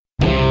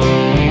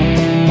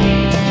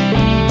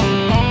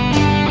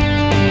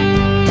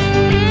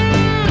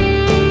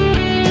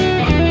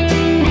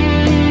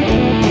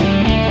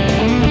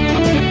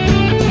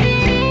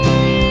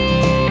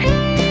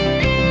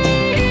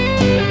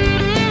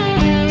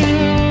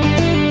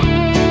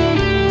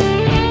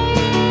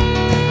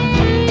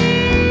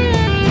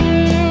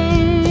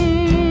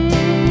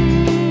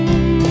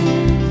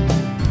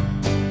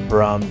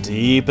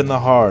Deep in the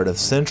heart of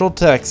Central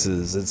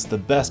Texas, it's the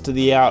Best of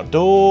the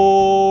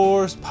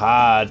Outdoors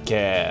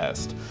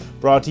podcast.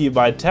 Brought to you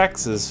by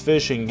Texas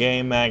Fish and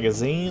Game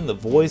Magazine, the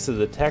voice of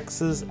the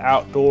Texas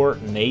outdoor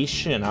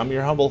nation. I'm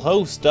your humble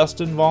host,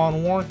 Dustin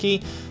Vaughn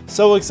Warnke.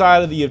 So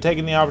excited that you've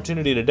taken the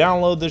opportunity to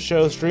download this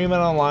show, stream it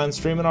online,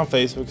 stream it on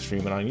Facebook,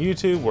 stream it on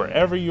YouTube,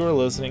 wherever you are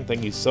listening.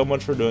 Thank you so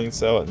much for doing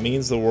so. It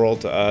means the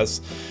world to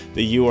us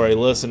that you are a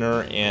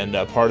listener and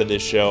part of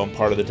this show and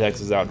part of the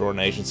Texas outdoor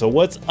nation. So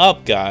what's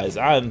up, guys?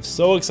 I'm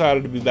so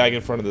excited to be back in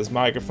front of this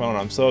microphone.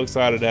 I'm so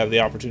excited to have the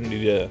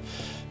opportunity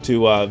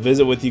to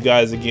visit with you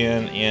guys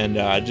again,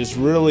 and just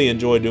really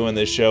enjoy doing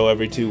this show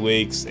every 2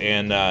 weeks,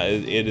 and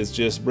it is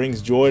just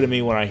brings joy to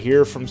me when I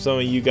hear from some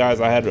of you guys.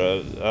 I had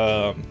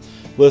a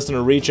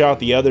listener reach out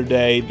the other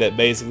day that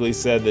basically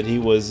said that he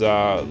was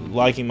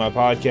liking my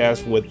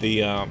podcast with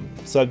the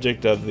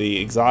subject of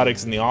the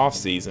exotics in the off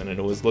season,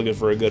 and was looking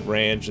for a good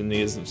ranch and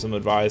needed some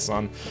advice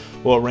on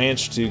what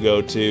ranch to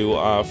go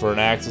to for an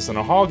axis and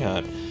a hog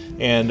hunt.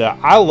 And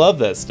I love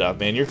that stuff,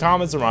 man. Your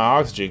comments are my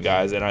oxygen,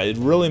 guys, and it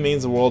really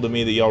means the world to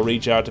me that y'all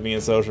reach out to me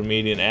in social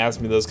media and ask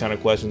me those kind of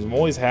questions. I'm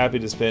always happy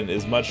to spend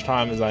as much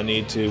time as I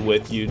need to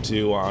with you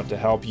to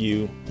help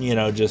you,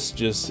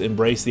 just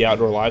embrace the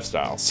outdoor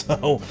lifestyle.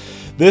 So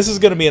this is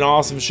going to be an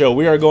awesome show.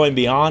 We are going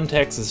beyond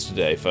Texas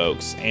today,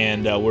 folks,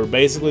 and we're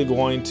basically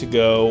going to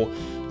go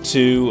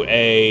to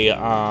a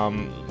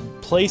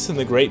place in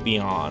the great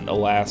beyond,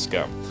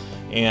 Alaska.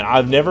 And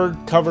I've never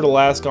covered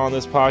Alaska on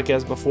this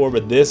podcast before,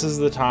 but this is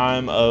the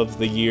time of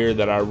the year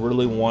that I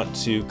really want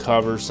to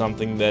cover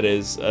something that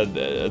is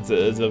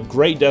a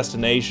great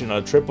destination,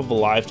 a trip of a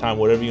lifetime,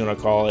 whatever you want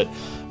to call it.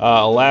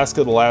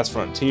 Alaska, the last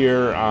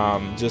frontier,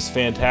 just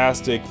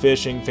fantastic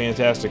fishing,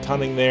 fantastic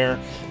hunting there.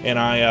 And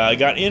I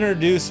got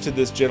introduced to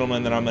this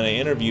gentleman that I'm going to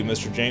interview,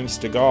 Mr. James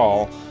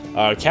Stegall.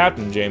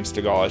 Captain James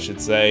Stegall, I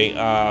should say,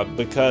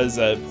 because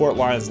Port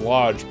Lions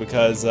Lodge,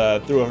 because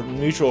through a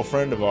mutual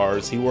friend of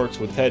ours, he works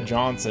with Ted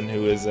Johnson,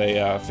 who is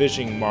a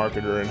fishing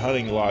marketer and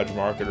hunting lodge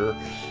marketer,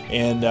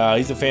 and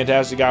he's a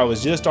fantastic guy. I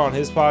was just on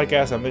his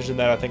podcast. I mentioned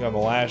that, I think, on the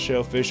last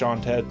show, Fish on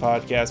Ted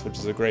podcast, which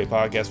is a great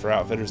podcast for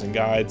outfitters and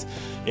guides,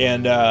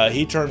 and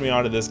he turned me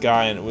on to this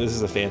guy, and this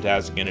is a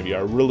fantastic interview.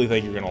 I really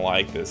think you're going to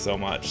like this so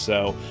much.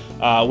 So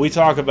we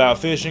talk about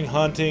fishing,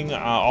 hunting,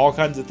 all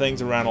kinds of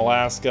things around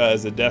Alaska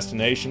as a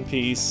destination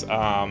piece,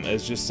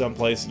 as just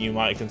someplace you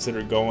might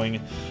consider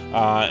going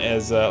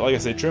as like I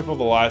said, trip of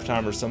a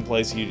lifetime, or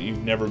someplace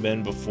you've never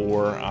been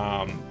before.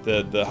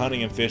 The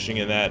hunting and fishing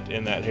in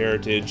that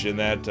heritage and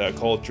that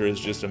culture is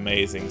just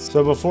amazing.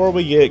 So before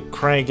we get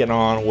cranking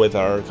on with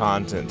our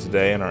content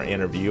today and our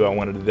interview, I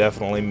wanted to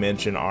definitely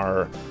mention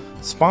our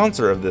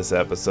sponsor of this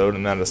episode,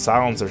 and that is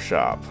Silencer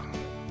Shop.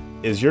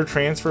 Is your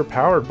transfer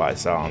powered by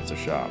Silencer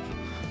Shop?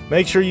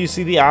 Make sure you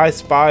see the I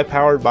Spy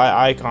powered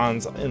by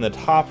icons in the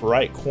top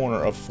right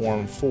corner of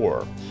Form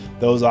 4.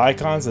 Those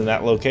icons in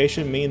that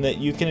location mean that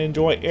you can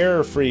enjoy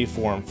error-free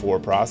Form 4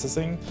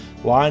 processing,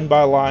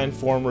 line-by-line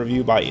form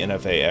review by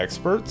NFA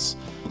experts,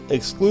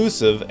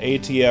 exclusive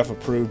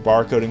ATF-approved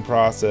barcoding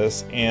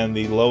process, and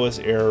the lowest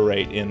error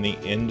rate in the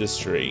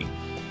industry.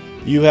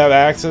 You have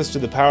access to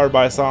the Powered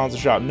by Silencer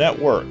Shop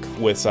network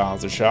with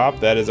Silencer Shop.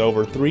 That is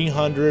over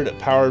 300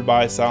 Powered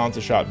by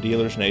Silencer Shop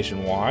dealers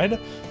nationwide.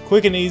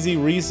 Quick and easy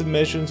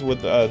resubmissions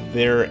with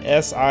their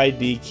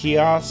SID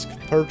kiosk.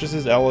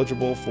 Purchases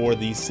eligible for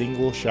the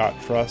single shot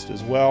trust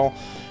as well.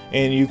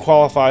 And you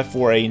qualify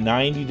for a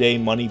 90-day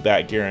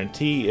money-back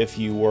guarantee if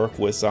you work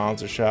with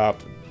Silencer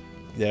Shop.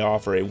 They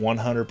offer a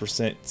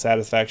 100%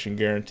 satisfaction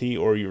guarantee,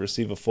 or you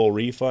receive a full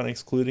refund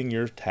excluding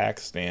your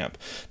tax stamp.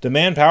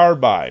 Demand powered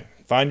by.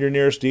 Find your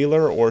nearest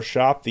dealer or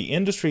shop the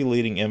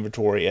industry-leading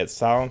inventory at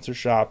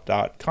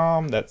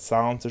silencershop.com. That's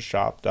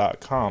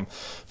silencershop.com.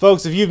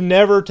 Folks, if you've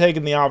never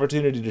taken the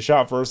opportunity to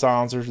shop for a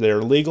silencer,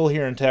 they're legal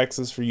here in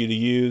Texas for you to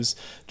use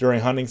during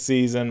hunting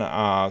season.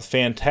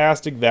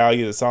 Fantastic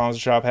value that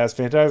Silencer Shop has.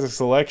 Fantastic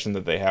selection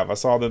that they have. I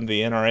saw them at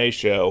the NRA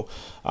show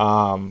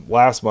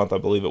last month, I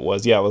believe it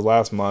was. Yeah, it was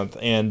last month.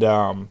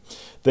 And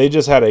they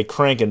just had a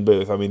cranking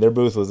booth. I mean, their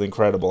booth was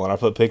incredible, and I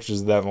put pictures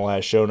of that in the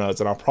last show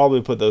notes, and I'll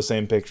probably put those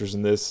same pictures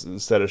in this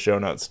set of show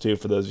notes too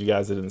for those of you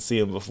guys that didn't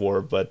see them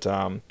before. But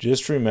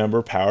just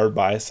remember, powered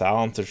by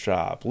Silencer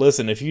Shop.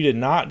 Listen, if you did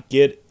not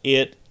get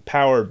it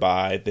powered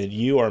by, then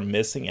you are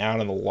missing out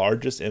on the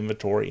largest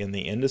inventory in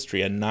the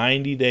industry, a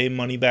 90-day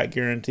money-back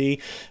guarantee,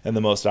 and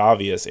the most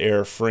obvious,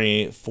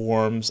 error-free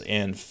forms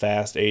and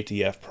fast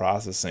ATF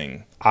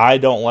processing. I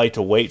don't like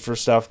to wait for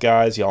stuff,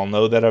 guys. Y'all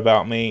know that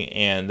about me,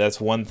 and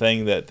that's one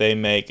thing that they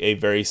make a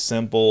very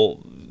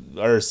simple,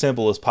 or as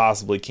simple as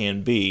possibly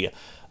can be,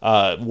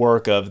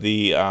 work of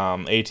the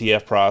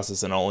ATF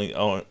process and only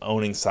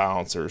owning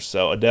silencers.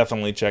 So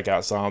definitely check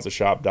out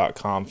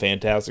silencershop.com.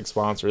 Fantastic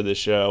sponsor of this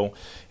show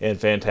and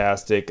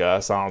fantastic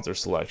silencer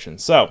selection.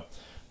 So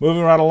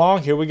moving right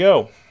along, here we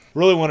go.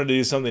 Really wanted to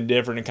do something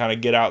different and kind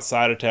of get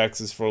outside of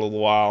Texas for a little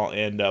while,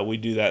 and we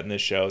do that in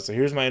this show. So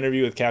here's my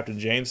interview with Captain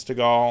James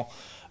Stegall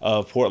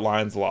of Port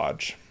Lions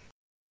Lodge.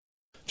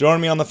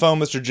 Joining me on the phone,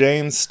 Mr.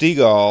 James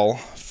Stegall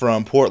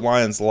from Port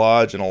Lions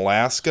Lodge in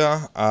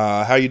Alaska.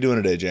 How you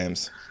doing today,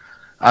 James?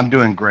 I'm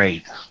doing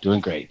great. Doing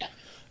great.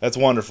 That's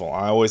wonderful.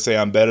 I always say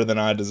I'm better than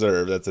I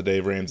deserve. That's a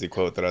Dave Ramsey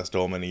quote that I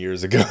stole many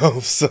years ago.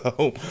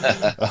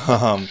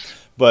 Um,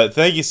 but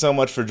thank you so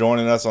much for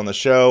joining us on the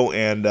show,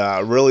 and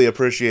really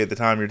appreciate the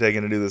time you're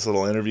taking to do this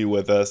little interview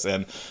with us.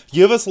 And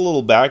give us a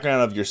little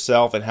background of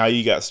yourself and how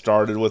you got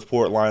started with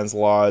Port Lions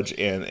Lodge,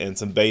 and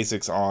some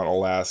basics on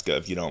Alaska,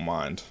 if you don't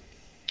mind.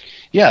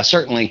 Yeah,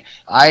 certainly.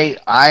 I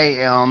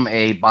am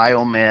a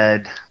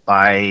biomed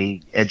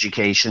by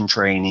education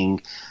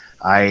training.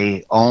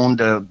 I owned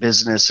a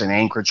business in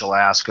Anchorage,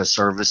 Alaska,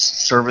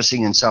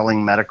 servicing and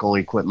selling medical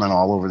equipment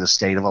all over the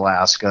state of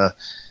Alaska.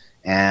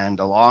 And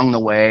along the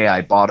way,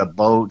 I bought a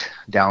boat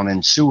down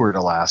in Seward,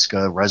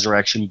 Alaska,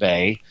 Resurrection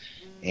Bay.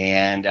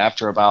 And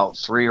after about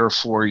 3 or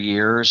 4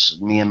 years,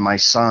 me and my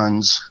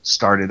sons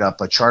started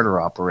up a charter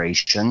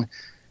operation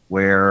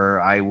where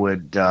I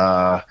would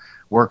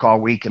work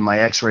all week in my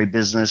x-ray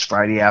business.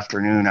 Friday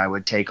afternoon, I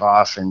would take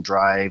off and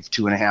drive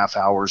 2.5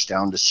 hours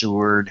down to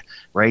Seward,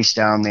 race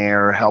down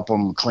there, help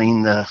them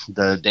clean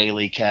the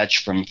daily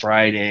catch from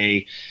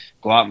Friday,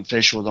 go out and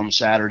fish with them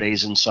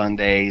Saturdays and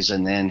Sundays,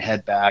 and then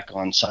head back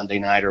on Sunday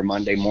night or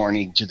Monday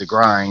morning to the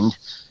grind.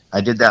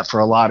 I did that for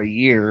a lot of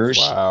years,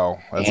 Wow,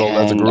 that's a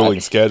and grueling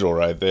schedule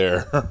right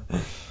there.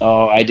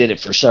 I did it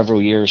for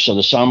several years. So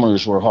the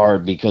summers were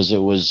hard because it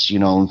was,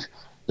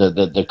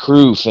 the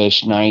crew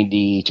fished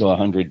 90 to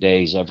 100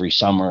 days every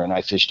summer, and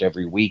I fished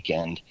every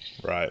weekend.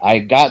 Right, I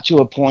got to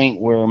a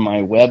point where through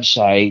my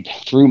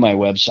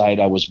website,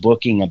 I was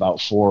booking about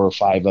 4 or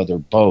 5 other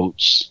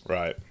boats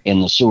right.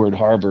 in the Seward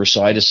Harbor.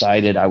 So I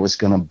decided I was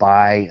going to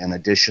buy an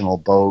additional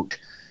boat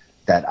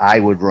that I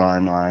would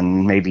run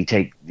on.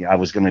 I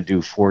was going to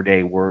do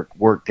 4-day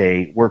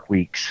work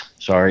weeks.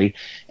 Sorry.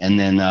 And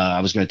then I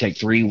was going to take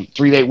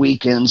 3-day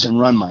weekends and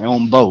run my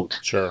own boat.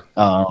 Sure.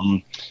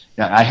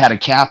 I had a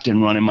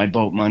captain running my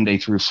boat Monday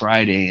through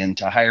Friday, and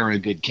to hire a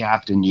good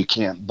captain, you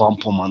can't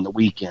bump them on the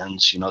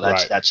weekends.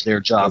 Right. That's their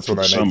job That's for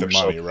when the I make the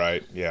summer. money, So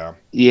right? Yeah.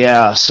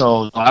 yeah,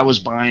 so I was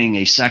buying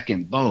a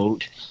second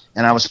boat,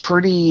 and I was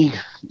pretty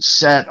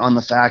set on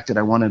the fact that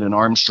I wanted an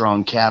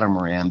Armstrong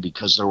catamaran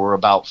because there were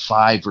about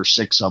 5 or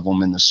 6 of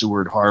them in the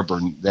Seward Harbor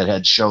that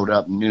had showed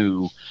up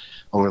new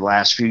over the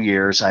last few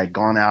years. I had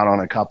gone out on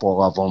a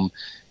couple of them,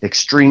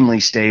 extremely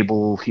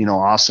stable,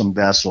 awesome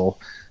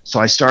vessel. So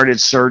I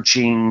started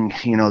searching,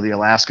 the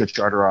Alaska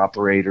charter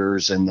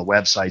operators and the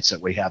websites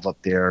that we have up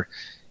there.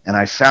 And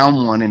I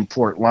found one in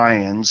Port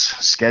Lions,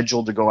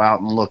 scheduled to go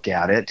out and look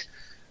at it.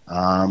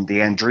 The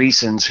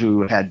Andreessens,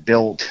 who had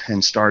built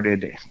and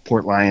started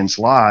Port Lions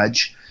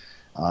Lodge,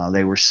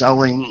 they were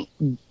selling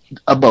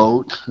a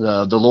boat,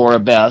 the Laura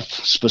Beth,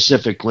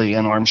 specifically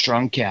an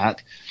Armstrong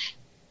Cat.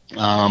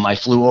 I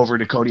flew over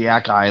to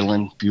Kodiak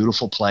Island,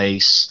 beautiful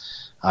place.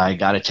 I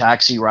got a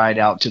taxi ride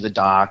out to the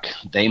dock.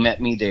 They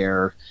met me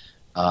there,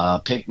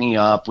 picked me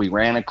up. We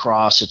ran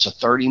across. It's a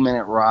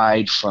 30-minute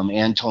ride from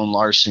Anton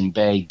Larson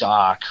Bay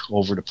dock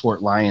over to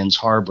Port Lions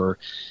Harbor.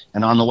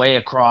 And on the way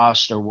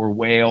across, there were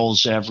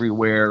whales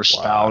everywhere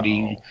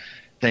spouting Wow.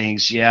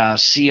 things. Yeah,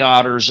 sea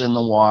otters in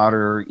the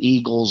water,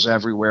 eagles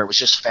everywhere. It was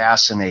just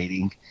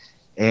fascinating.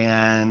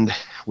 And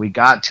we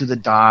got to the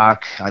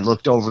dock. I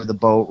looked over the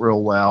boat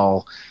real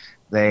well.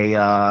 They,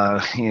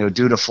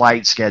 due to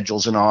flight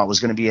schedules and all, it was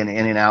going to be an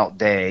in and out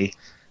day.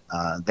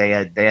 They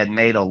had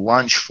made a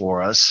lunch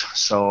for us,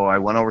 so I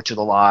went over to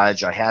the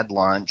lodge. I had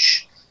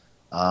lunch.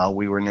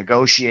 We were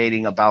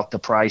negotiating about the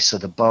price of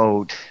the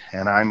boat,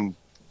 and I'm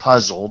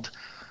puzzled.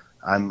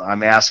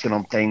 I'm asking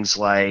them things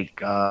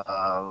like,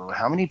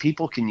 how many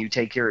people can you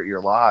take here at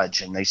your lodge?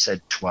 And they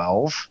said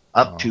 12,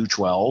 up Uh-huh. to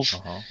 12.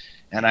 Uh-huh.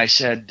 And I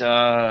said,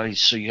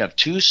 so you have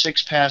 2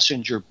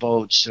 6-passenger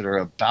boats that are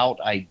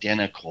about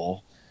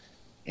identical,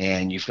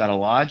 and you've got a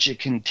lodge that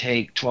can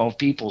take 12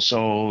 people.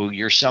 So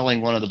you're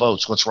selling one of the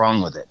boats. What's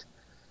wrong with it?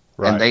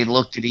 And Right. they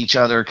looked at each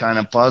other kind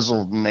of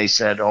puzzled, and they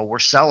said, oh, we're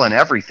selling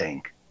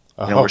everything.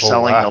 We're Oh,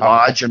 selling the wow.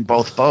 lodge and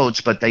both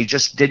boats, but they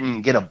just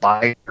didn't get a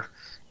buyer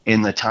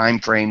in the time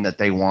frame that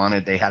they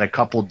wanted. They had a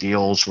couple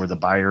deals where the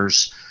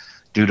buyers,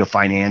 due to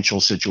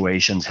financial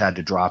situations, had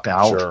to drop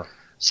out. Sure.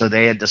 So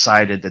they had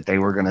decided that they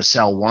were going to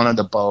sell one of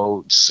the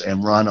boats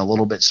and run a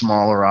little bit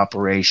smaller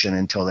operation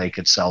until they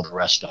could sell the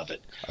rest of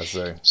it. I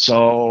see.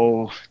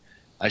 So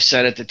I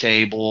sat at the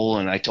table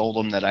and I told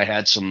them that I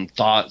had some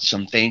thoughts,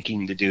 some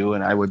thinking to do,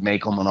 and I would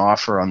make them an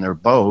offer on their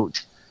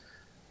boat.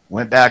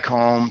 Went back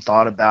home,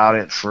 thought about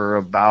it for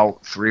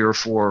about 3 or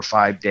 4 or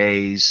 5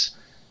 days,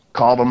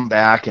 called them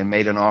back and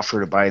made an offer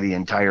to buy the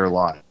entire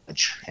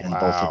lodge and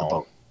both of the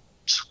Wow.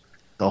 boats,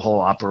 the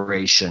whole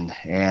operation.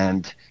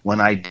 And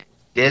when I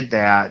did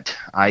that,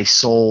 I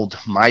sold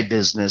my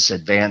business,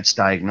 Advanced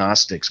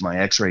Diagnostics, my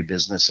x-ray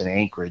business in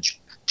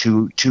Anchorage,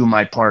 to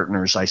my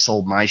partners. I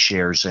sold my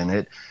shares in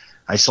it.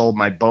 I sold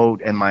my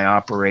boat and my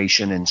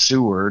operation in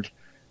Seward,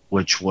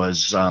 which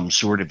was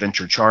Seward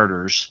Adventure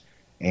Charters.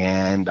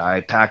 And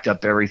I packed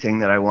up everything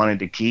that I wanted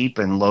to keep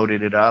and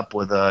loaded it up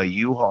with a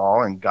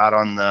U-Haul and got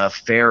on the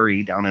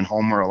ferry down in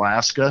Homer,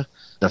 Alaska.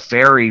 The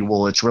ferry,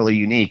 well, it's really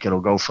unique. It'll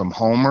go from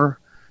Homer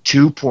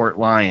to Port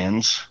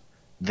Lions,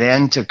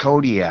 then to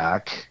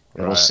Kodiak.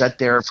 It'll sit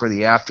there for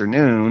the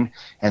afternoon,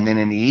 and then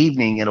in the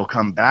evening, it'll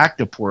come back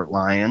to Port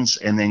Lions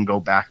and then go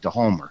back to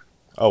Homer.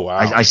 Oh, wow.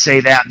 I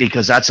say that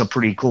because that's a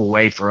pretty cool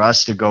way for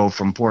us to go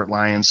from Port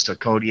Lions to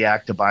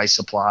Kodiak to buy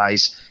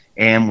supplies,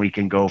 and we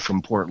can go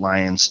from Port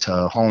Lions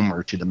to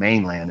Homer to the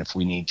mainland if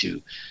we need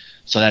to.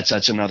 So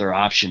that's another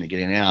option to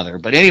get in and out of there.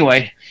 But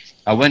anyway,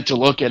 I went to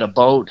look at a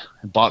boat,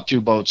 bought 2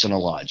 boats and a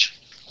lodge.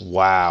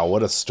 Wow,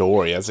 what a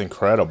story. That's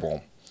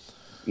incredible.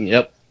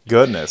 Yep.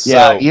 Goodness.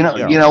 Yeah, So,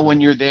 you know, when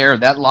you're there,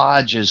 that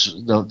lodge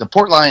is the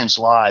Port Lions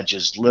Lodge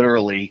is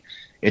literally,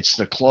 it's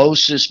the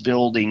closest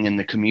building in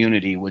the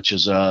community, which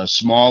is a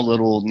small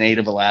little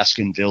Native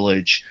Alaskan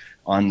village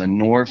on the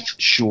north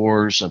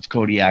shores of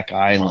Kodiak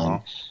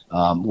Island.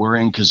 We're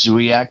in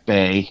Kazuyak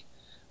Bay,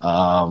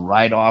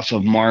 right off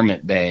of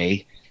Marmot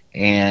Bay,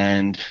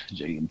 and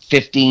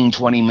 15,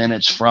 20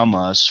 minutes from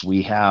us,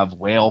 we have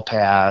Whale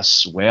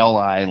Pass, Whale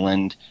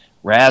Island,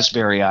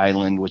 Raspberry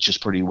Island, which is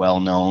pretty well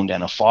known,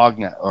 and a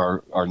Fogneck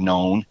are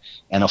known,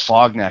 and a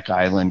Fogneck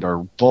Island are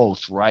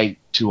both right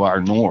to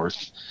our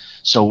north.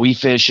 So we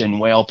fish in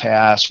Whale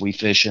Pass, we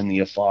fish in the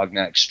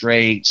Afognak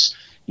Straits,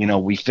 you know,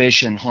 we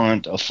fish and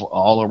hunt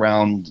all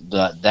around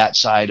that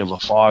side of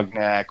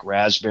Afognak,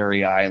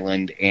 Raspberry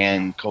Island,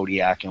 and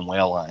Kodiak and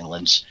Whale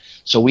Islands.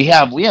 So we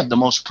have the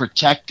most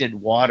protected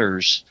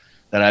waters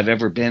that I've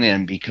ever been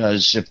in,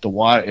 because if the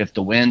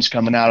wind's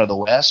coming out of the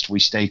west, we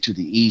stay to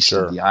the east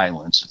of the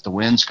islands. If the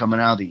wind's coming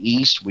out of the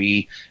east,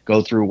 we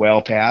go through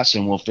Whale Pass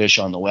and we'll fish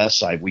on the west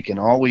side. We can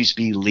always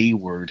be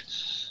leeward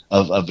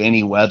of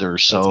any weather.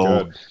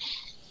 So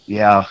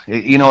yeah,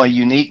 you know, a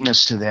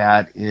uniqueness to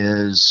that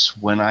is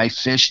when I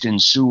fished in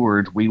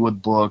Seward, we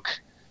would book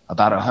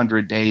about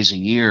 100 days a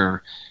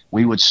year.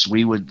 We would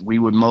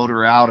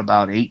motor out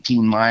about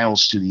 18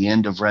 miles to the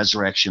end of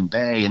Resurrection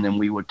Bay, and then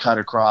we would cut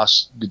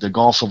across the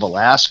Gulf of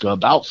Alaska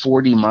about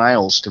 40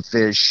 miles to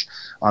fish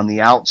on the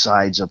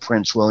outsides of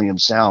Prince William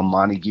Sound,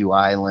 Montague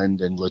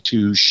Island and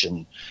Latouche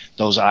and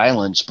those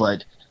islands.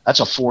 But that's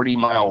a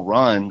 40-mile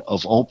run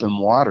of open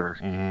water.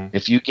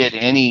 If you get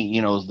any,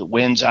 you know, the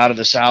winds out of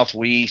the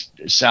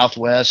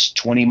southwest,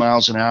 20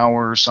 miles an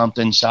hour or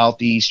something,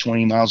 southeast,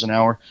 20 miles an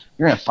hour,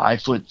 you're at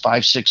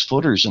 5, 6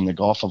 footers in the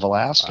Gulf of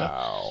Alaska.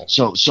 Wow.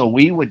 So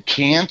we would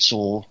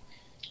cancel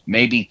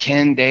maybe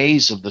 10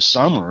 days of the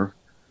summer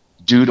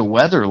due to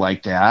weather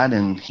like that.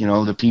 And, you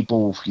know, the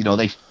people, you know,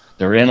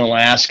 they're in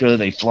Alaska,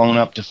 they've flown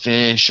up to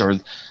fish, or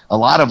a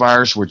lot of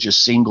ours were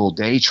just single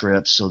day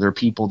trips. So they're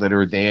people that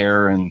are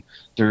there and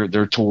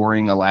they're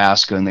touring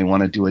Alaska and they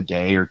want to do a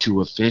day or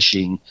two of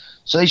fishing.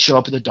 So they show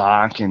up at the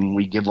dock and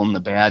we give them the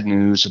bad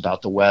news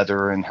about the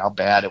weather and how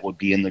bad it would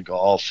be in the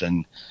Gulf,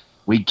 and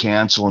we'd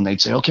cancel and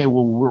they'd say, okay,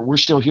 well, we're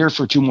still here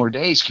for 2 more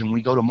days. Can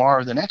we go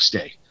tomorrow or the next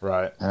day?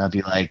 Right. And I'd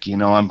be like, you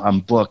know, I'm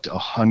booked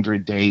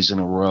 100 days in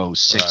a row,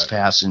 6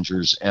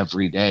 passengers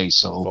every day.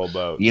 So, full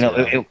boats, you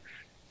know,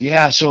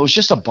 so it was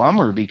just a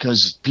bummer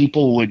because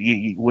people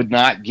would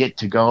not get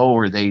to go,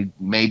 or they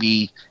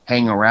maybe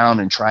hang around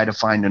and try to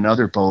find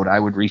another boat. I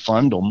would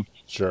refund them.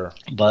 Sure.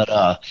 But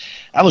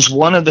that was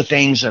one of the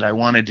things that I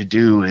wanted to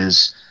do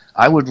is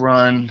I would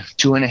run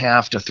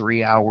 2.5 to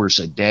 3 hours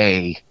a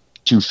day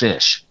to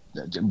fish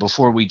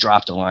before we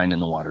dropped a line in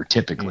the water,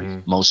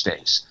 typically, most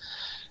days,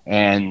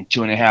 and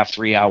 2.5,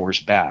 3 hours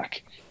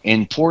back.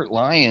 In Port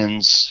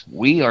Lions,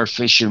 we are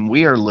fishing.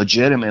 We are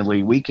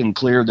legitimately, we can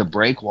clear the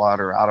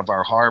breakwater out of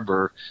our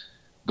harbor,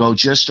 go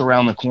just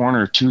around the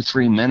corner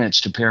 2-3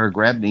 minutes to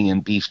Paragrebny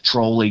and be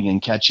trolling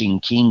and catching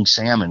king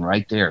salmon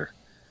right there.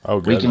 Oh,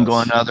 goodness. We can go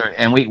another,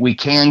 and we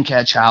can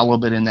catch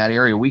halibut in that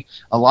area.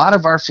 A lot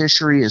of our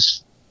fishery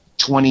is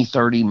 20,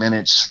 30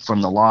 minutes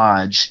from the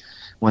lodge.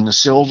 When the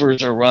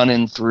silvers are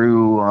running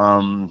through,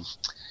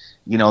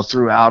 you know,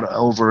 throughout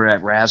over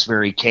at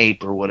Raspberry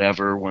Cape or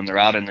whatever, when they're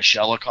out in the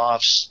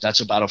Shelikoffs,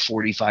 that's about a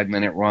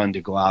 45-minute run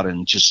to go out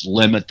and just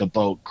limit the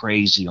boat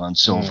crazy on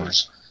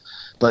silvers.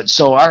 But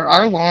so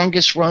our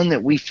longest run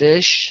that we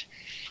fish,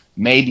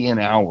 maybe an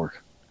hour.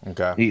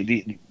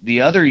 Okay.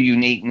 The other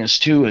uniqueness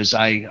too is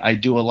I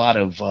do a lot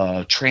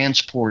of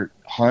transport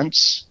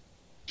hunts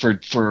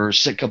for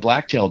Sitka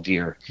blacktail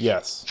deer.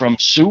 Yes. From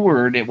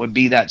Seward, it would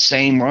be that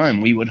same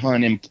run. We would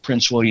hunt in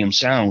Prince William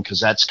Sound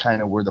because that's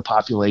kind of where the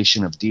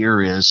population of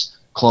deer is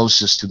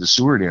closest to the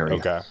Seward area.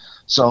 Okay.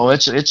 So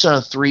it's a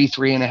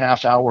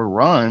 3.5 hour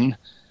run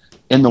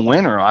in the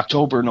winter,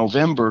 October,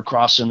 November,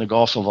 crossing the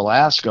Gulf of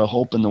Alaska,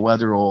 hoping the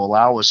weather will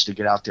allow us to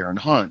get out there and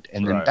hunt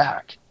and then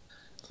back.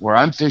 Where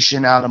I'm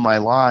fishing out of my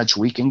lodge,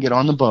 we can get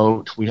on the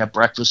boat. We have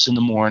breakfast in the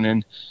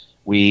morning.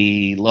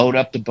 We load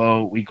up the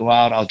boat. We go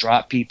out. I'll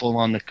drop people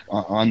on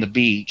the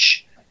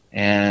beach,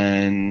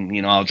 and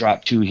you know I'll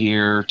drop 2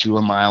 here, 2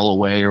 a mile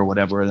away or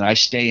whatever. And I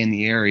stay in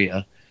the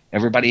area.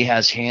 Everybody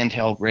has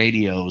handheld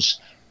radios.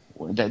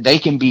 They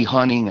can be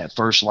hunting at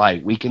first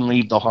light. We can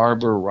leave the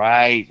harbor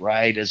right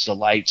as the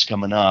light's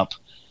coming up,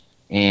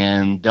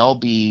 and they'll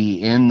be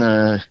in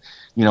the,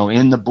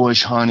 in the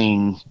bush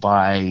hunting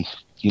by,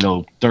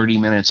 30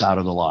 minutes out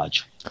of the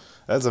lodge.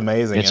 That's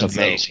amazing. It's And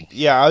so, amazing.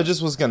 yeah, I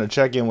just was going to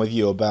check in with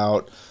you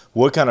about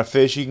what kind of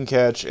fish you can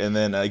catch, and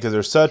then because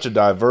there's such a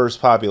diverse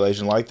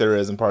population, like there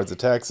is in parts of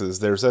Texas,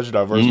 there's such a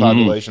diverse Hmm.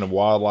 population of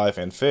wildlife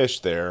and fish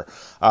there.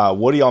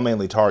 What do y'all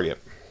mainly target?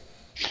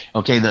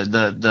 Okay,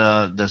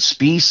 the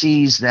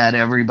species that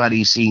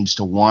everybody seems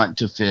to want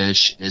to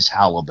fish is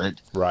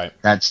halibut. Right.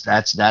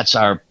 That's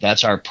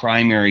our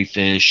primary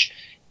fish.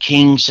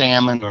 King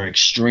salmon are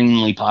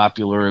extremely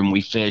popular, and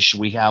we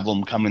have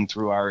them coming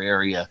through our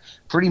area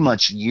pretty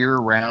much year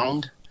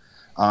round.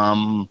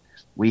 Um,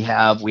 we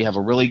have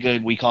a really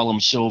good, we call them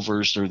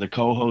silvers. They're the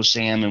coho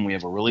salmon. We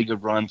have a really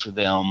good run for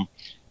them.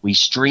 We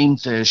stream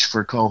fish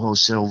for coho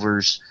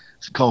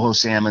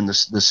salmon,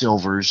 the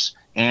silvers,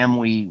 and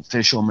we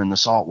fish them in the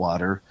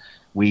saltwater.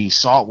 We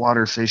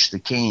saltwater fish the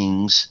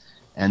kings,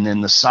 and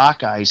then the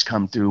sockeyes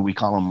come through. We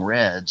call them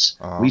reds.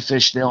 Uh We huh.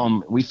 fish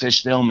them. We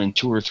fish them in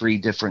two or three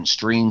different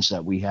streams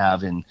that we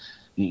have in.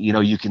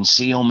 You can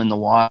see them in the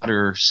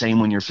water. Same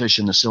when you're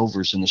fishing the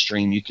silvers in the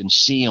stream, you can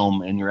see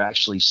them, and you're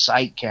actually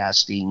sight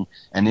casting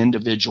an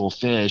individual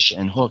fish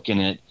and hooking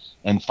it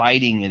and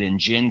fighting it in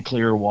gin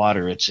clear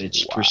water. It's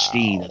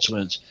pristine. Wow. It's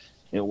when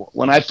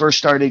when I first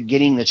started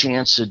getting the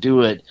chance to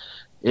do it,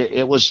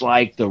 it was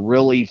like the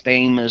really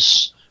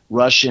famous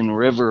Russian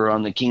River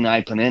on the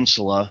Kenai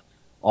Peninsula.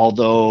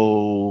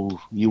 Although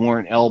you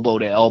weren't elbow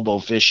to elbow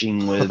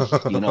fishing with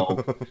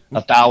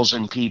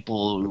 1,000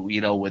 people,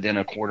 within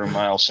a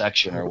quarter-mile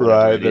section or whatever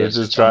Right. it They're is.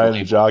 just It's trying to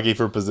unbelievable. jockey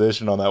for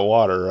position on that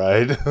water,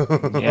 right?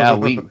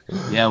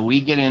 Yeah, we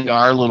get into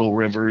our little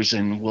rivers,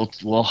 and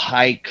we'll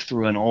hike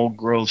through an old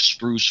growth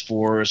spruce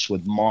forest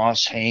with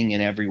moss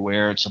hanging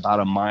everywhere. It's about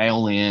a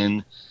mile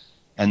in,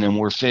 and then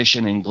we're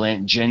fishing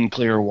in gin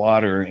clear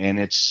water, and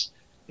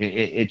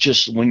it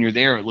just, when you're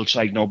there, it looks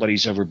like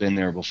nobody's ever been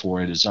there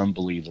before. It is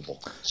unbelievable,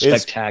 it's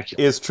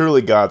spectacular. it's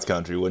truly God's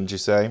country, wouldn't you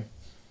say?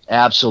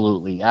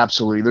 Absolutely,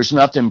 absolutely. There's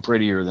nothing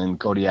prettier than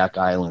Kodiak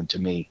Island to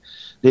me.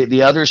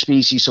 The other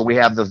species, so we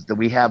have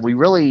we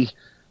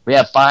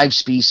have five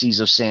species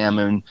of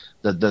salmon.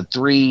 The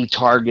three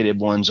targeted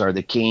ones are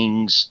the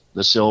kings,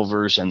 the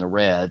silvers, and the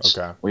reds.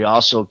 Okay. We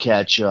also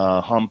catch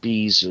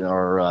humpies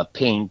or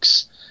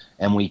pinks,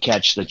 and we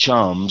catch the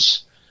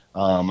chums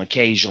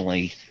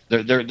occasionally.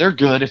 They're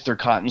good if they're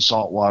caught in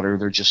salt water.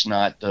 They're just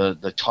not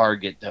the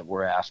target that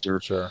we're after.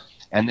 Sure.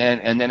 And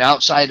then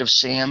outside of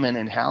salmon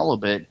and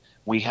halibut,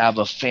 we have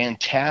a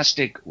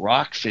fantastic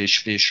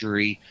rockfish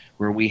fishery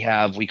where we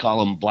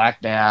call them black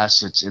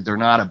bass. They're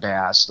not a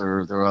bass.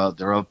 They're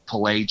a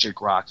pelagic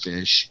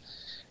rockfish.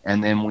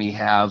 And then we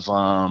have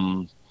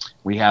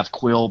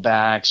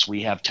quillbacks.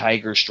 We have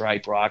tiger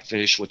stripe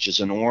rockfish, which is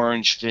an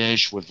orange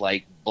fish with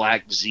like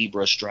black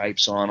zebra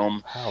stripes on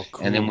them. How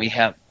And then we cool.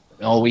 have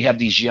we have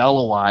these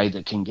yellow eye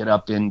that can get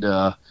up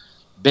into,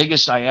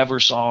 biggest I ever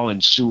saw in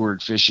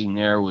Seward fishing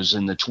there was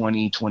in the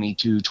 20,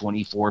 22,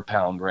 24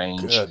 pound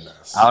range.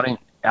 Goodness.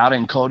 Out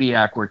in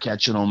Kodiak, we're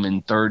catching them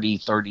in 30,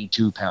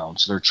 32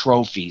 pounds. They're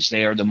trophies.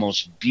 They are the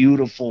most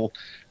beautiful,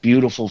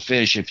 beautiful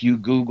fish. If you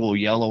Google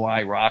yellow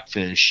eye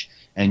rockfish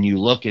and you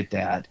look at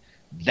that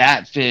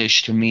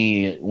fish to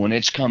me, when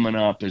it's coming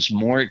up, is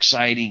more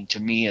exciting to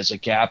me as a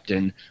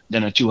captain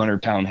than a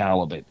 200-pound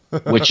halibut,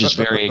 which is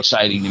very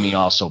exciting to me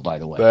also, by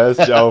the way.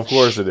 Of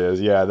course it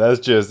is. Yeah,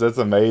 that's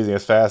amazing.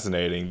 It's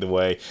fascinating the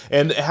way.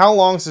 And how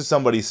long should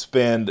somebody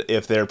spend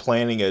if they're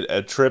planning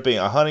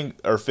a hunting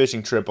or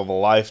fishing trip of a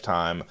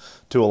lifetime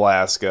to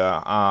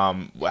Alaska?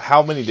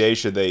 How many days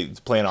should they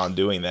plan on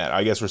doing that?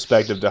 I guess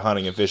respective to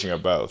hunting and fishing or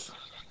both.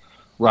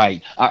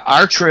 Right.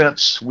 Our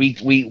trips,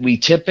 we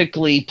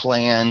typically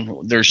plan,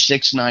 there's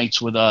 6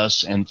 nights with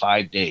us and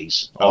 5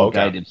 days, Oh, all okay.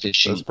 guided That's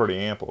fishing. pretty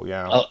ample.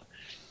 Yeah. Uh,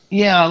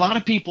 yeah, a lot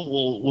of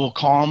people will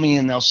call me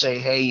and they'll say,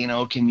 "Hey,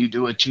 can you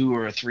do a 2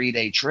 or 3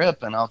 day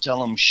trip?" And I'll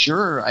tell them,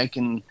 "Sure, I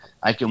can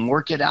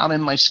work it out in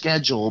my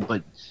schedule,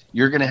 but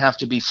you're going to have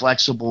to be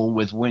flexible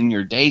with when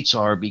your dates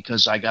are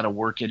because I got to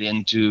work it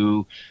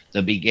into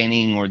the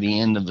beginning or the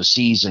end of the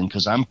season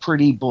because I'm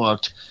pretty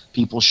booked.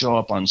 People show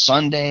up on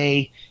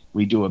Sunday.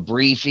 We do a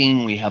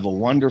briefing. We have a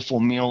wonderful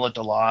meal at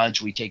the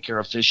lodge. We take care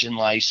of fishing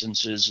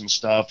licenses and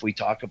stuff. We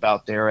talk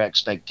about their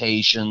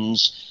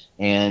expectations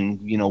and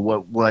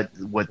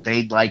what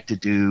they'd like to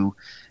do,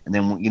 and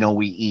then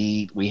we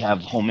eat, we have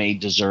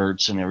homemade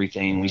desserts and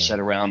everything, we Mm. sit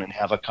around and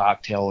have a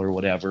cocktail or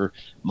whatever.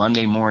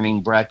 Monday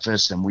morning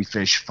breakfast, and we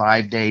fish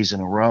 5 days in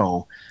a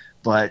row.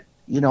 But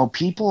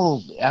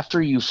people,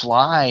 after you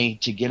fly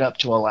to get up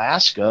to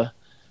Alaska,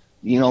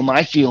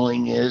 my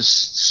feeling is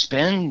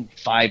spend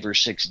 5 or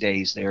 6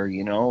 days there,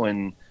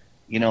 and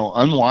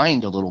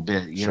unwind a little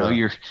bit.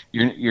 Sure.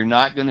 You're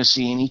not going to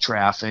see any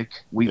traffic.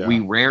 We Yeah.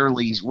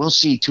 rarely, we'll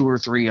see two or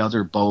three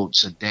other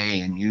boats a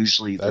day, and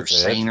usually they're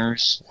That's it.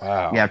 seiners.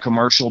 Wow. Yeah,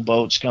 commercial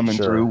boats coming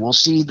through. Sure. We'll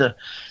see the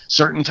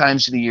certain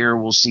times of the year.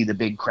 We'll see the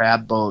big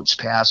crab boats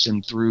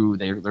passing through.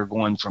 They're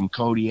going from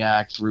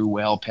Kodiak through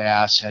Whale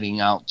Pass, heading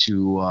out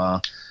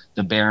to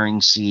the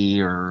Bering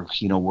Sea or,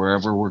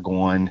 wherever we're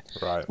going.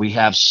 Right. We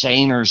have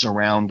seiners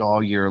around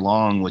all year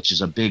long, which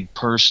is a big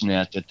purse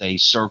net that they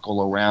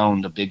circle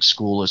around a big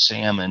school of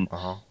salmon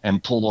Uh-huh.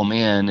 and pull them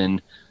in.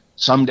 And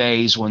some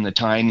days when the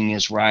timing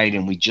is right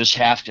and we just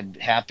happen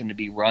to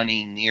be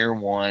running near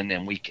one,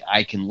 and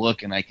I can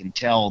look and I can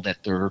tell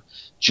that they're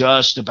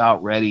just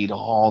about ready to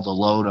haul the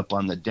load up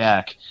on the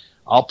deck,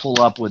 I'll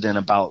pull up within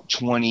about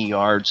 20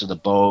 yards of the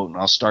boat and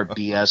I'll start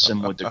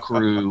BSing with the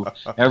crew.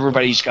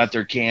 Everybody's got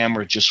their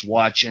camera just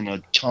watching a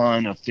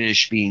ton of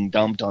fish being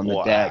dumped on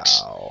the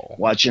decks, Wow.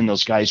 watching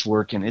those guys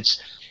working.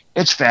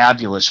 It's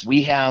fabulous.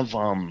 We have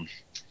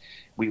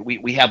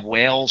we have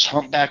whales,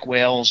 humpback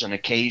whales, and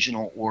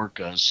occasional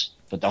orcas.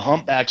 But the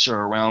humpbacks are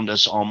around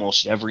us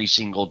almost every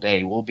single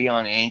day. We'll be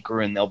on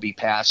anchor and they'll be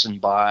passing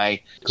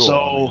by. Cool.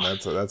 I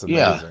So mean, that's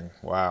yeah, amazing.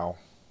 Wow.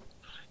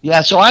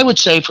 yeah, so I would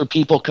say for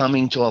people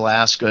coming to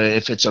Alaska,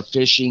 if it's a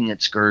fishing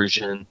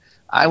excursion,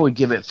 I would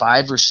give it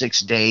 5 or 6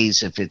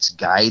 days if it's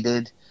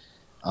guided.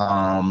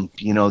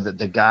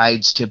 The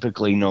guides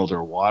typically know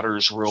their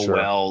waters real Sure.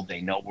 well.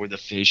 They know where the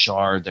fish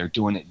are. They're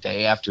doing it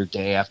day after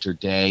day after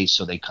day,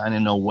 so they kind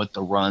of know what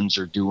the runs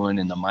are doing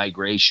and the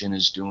migration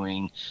is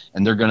doing,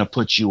 and they're going to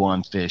put you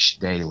on fish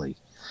daily.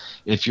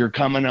 If you're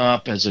coming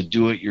up as a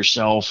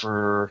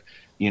do-it-yourselfer,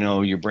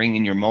 you're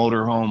bringing your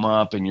motorhome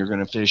up and you're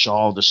going to fish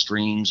all the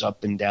streams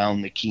up and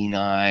down the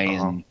Kenai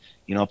Uh-huh. and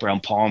up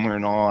around Palmer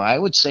and all, I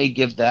would say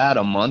give that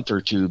a month or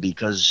two,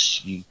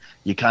 because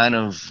you kind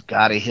of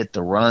got to hit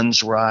the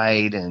runs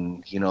right,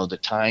 and the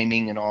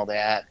timing and all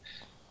that.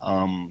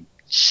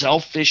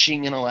 Self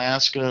fishing in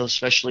Alaska,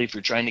 especially if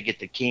you're trying to get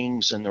the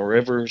kings and the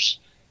rivers,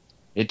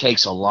 it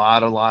takes a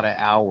lot of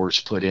hours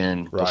put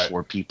in Right.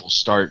 before people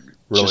start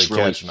Really just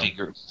really catching them.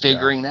 Yeah.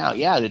 figuring out.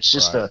 Yeah, it's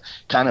just Right. to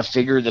kind of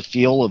figure the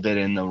feel of it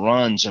and the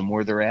runs and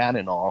where they're at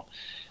and all.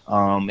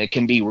 It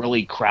can be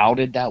really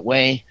crowded that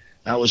way.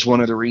 That was one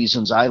of the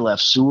reasons I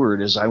left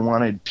Seward, is I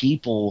wanted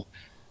people,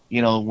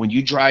 when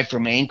you drive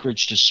from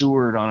Anchorage to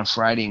Seward on a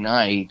Friday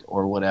night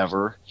or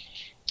whatever,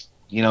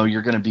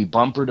 you're going to be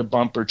bumper to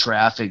bumper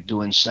traffic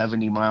doing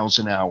 70 miles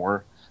an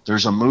hour.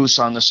 There's a moose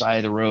on the side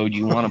of the road.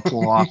 You want to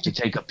pull off to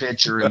take a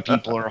picture, and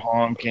people are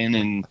honking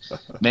and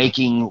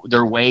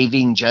they're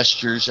waving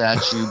gestures at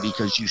you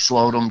because you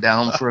slowed them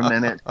down for a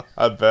minute.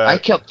 I I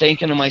bet. kept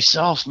thinking to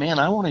myself, man,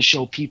 I want to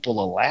show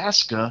people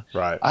Alaska.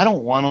 Right. I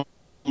don't want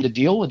them to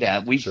deal with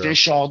that. We Sure.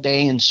 fish all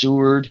day in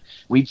Seward.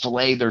 We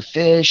fillet their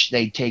fish.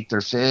 They take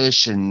their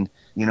fish and,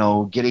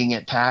 getting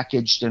it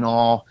packaged and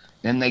all.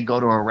 Then they go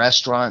to a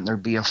restaurant and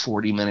there'd be a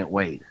 40-minute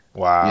wait.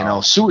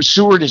 Wow.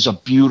 Seward is a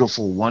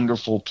beautiful,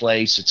 wonderful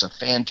place. It's a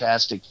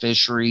fantastic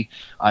fishery.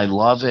 I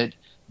love it.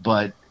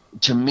 But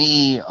to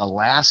me,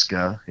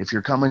 Alaska, if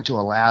you're coming to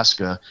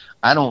Alaska,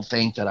 I don't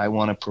think that I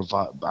want to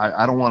provide,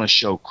 I don't want to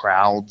show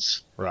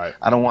crowds. Right.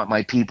 I don't want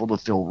my people to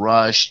feel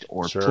rushed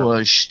or Sure.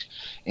 pushed.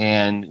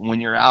 And when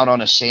you're out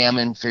on a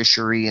salmon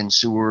fishery in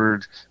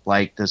Seward,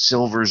 like the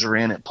Silvers are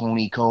in at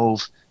Pony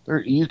Cove,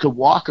 you could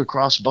walk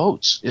across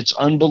boats. It's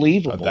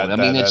unbelievable. That I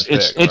mean, that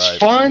thick. it's Right.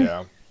 fun.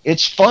 Yeah.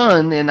 It's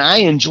fun, and I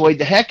enjoyed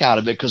the heck out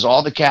of it because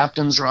all the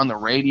captains are on the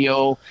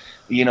radio.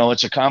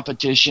 It's a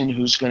competition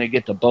who's going to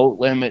get the boat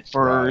limit Right.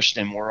 first,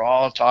 and we're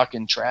all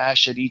talking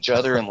trash at each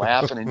other and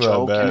laughing and I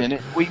joking, bet.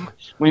 and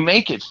we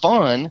make it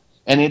fun,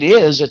 and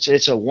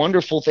it's a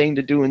wonderful thing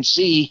to do and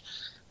see.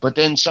 But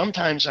then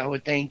sometimes I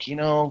would think,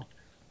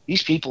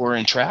 these people are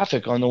in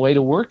traffic on the way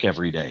to work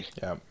every day.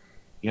 Yeah.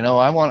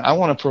 I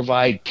want to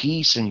provide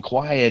peace and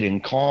quiet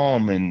and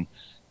calm, and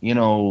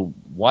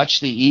watch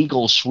the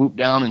eagles swoop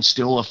down and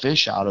steal a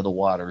fish out of the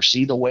water,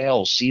 see the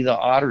whales, see the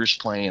otters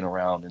playing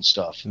around and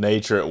stuff.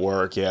 Nature at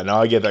work. Yeah. No,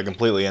 I get that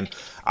completely. And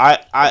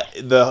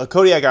the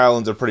Kodiak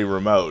Islands are pretty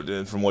remote,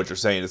 from what you're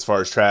saying, as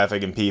far as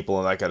traffic and people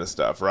and that kind of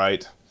stuff,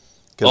 right?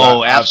 Because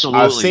Oh, I've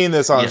absolutely. seen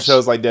this on Yes.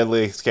 shows like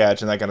Deadliest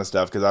Catch and that kind of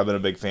stuff, because I've been a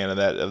big fan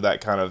of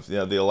that kind of,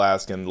 the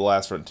Alaskan, the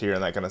Last Frontier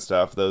and that kind of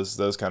stuff, those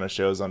kind of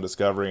shows on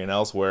Discovery and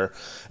elsewhere.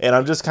 And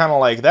I'm just kind of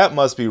like, that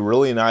must be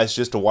really nice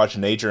just to watch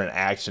nature in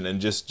action and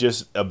just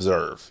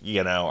observe.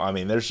 I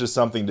mean, there's just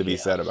something to be Yeah.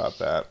 said about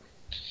that.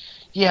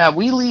 Yeah,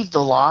 we leave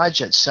the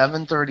lodge at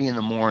 7:30 in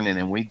the morning,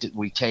 and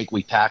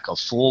we pack a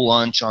full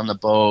lunch on the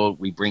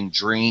boat. We bring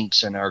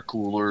drinks in our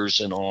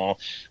coolers and all.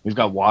 We've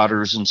got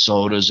waters and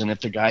sodas, and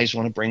if the guys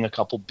want to bring a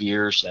couple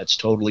beers, that's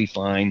totally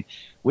fine.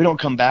 We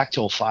don't come back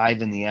till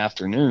 5 in the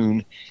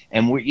afternoon,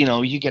 and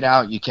you get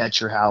out, you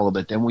catch your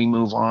halibut, then we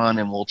move on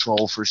and we'll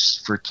troll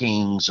for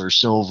kings or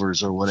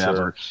silvers or Sure.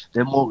 whatever.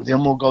 Then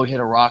we'll go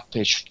hit a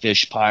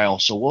rockfish pile.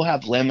 So we'll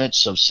have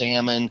limits of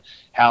salmon,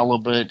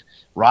 halibut,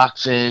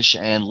 rockfish,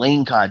 and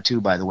lingcod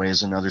too, by the way,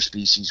 is another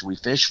species we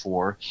fish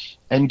for.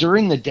 And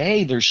during the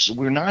day,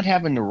 we're not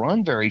having to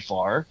run very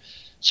far,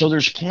 so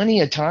there's plenty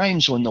of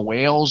times when the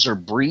whales are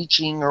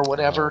breaching or Oh,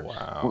 whatever.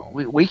 wow.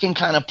 We can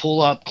kind of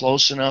pull up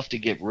close enough to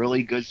get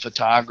really good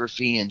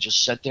photography and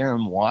just sit there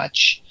and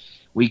watch.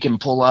 We can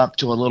pull up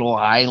to a little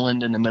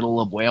island in the middle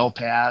of Whale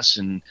Pass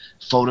and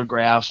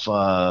photograph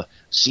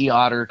sea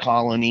otter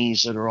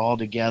colonies that are all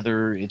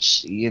together.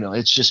 It's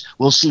just,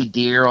 we'll see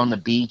deer on the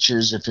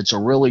beaches. If it's a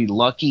really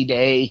lucky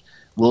day,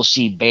 we'll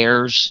see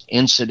bears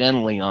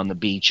incidentally on the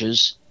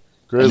beaches.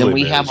 And then Grizzly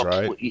we have bears,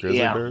 right? Grizzly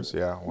yeah, bears?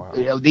 Yeah,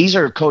 wow. these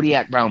are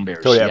Kodiak brown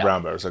bears. Kodiak Yeah.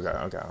 brown bears. Okay,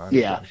 okay, I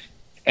Yeah. understand.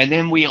 And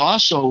then we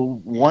also,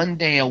 one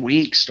day a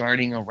week,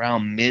 starting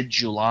around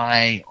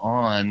mid-July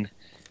on,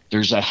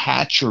 there's a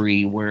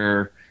hatchery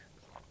where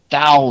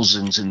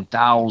thousands and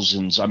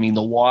thousands, I mean,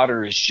 the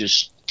water is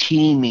just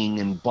teeming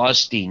and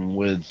busting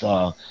with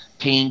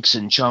pinks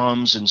and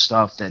chums and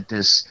stuff, that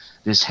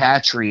this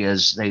hatchery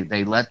is,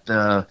 they let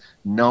the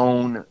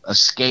known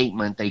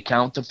escapement, they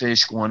count the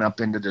fish going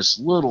up into this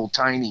little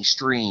tiny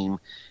stream,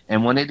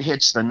 and when it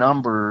hits the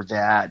number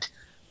that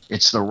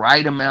it's the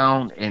right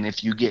amount, and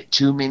if you get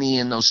too many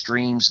in those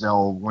streams,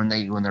 they'll, when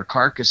their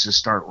carcasses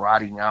start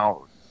rotting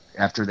out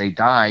after they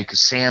die, because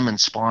salmon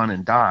spawn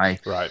and die,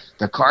 Right.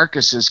 the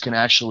carcasses can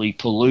actually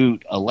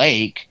pollute a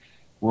lake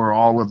where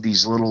all of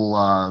these little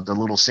the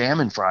little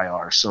salmon fry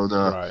are. So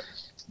Right.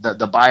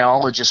 the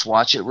biologists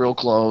watch it real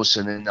close,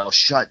 and then they'll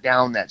shut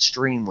down that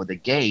stream with a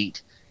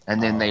gate,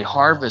 and then they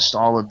harvest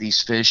all of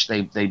these fish.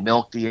 They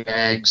milk the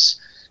eggs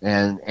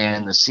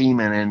and the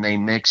semen, and they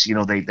mix.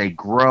 They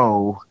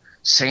grow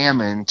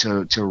salmon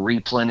to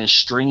replenish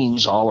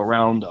streams all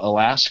around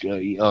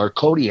Alaska or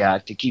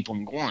Kodiak to keep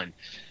them going.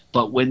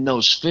 But when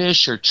those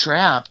fish are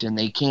trapped and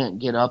they can't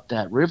get up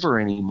that river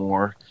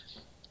anymore,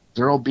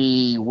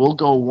 we'll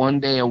go one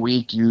day a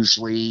week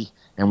usually,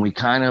 and we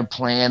kind of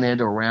plan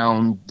it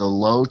around the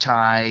low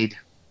tide.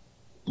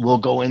 We'll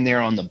go in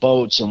there on the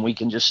boats, and we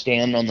can just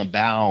stand on the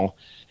bow,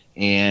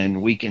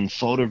 and we can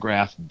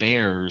photograph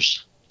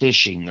bears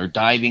fishing. They're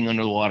diving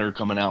under the water,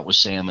 coming out with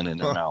salmon in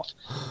their mouth.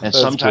 And That's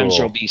sometimes cool.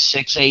 there'll be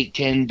 6, 8,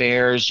 10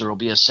 bears. There'll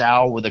be a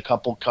sow with a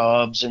couple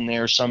cubs in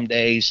there some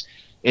days.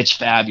 It's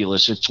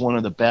fabulous. It's one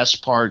of the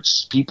best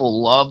parts.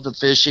 People love the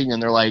fishing,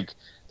 and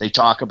they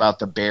talk about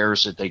the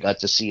bears that they got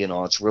to see and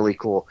all. It's really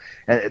cool.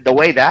 And the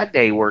way that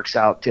day works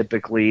out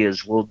typically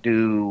is we'll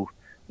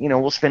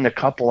spend a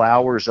couple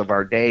hours of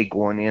our day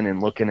going in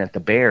and looking at the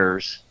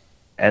bears,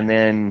 and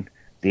then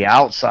the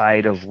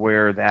outside of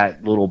where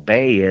that little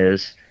bay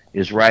is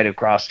right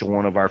across to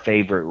one of our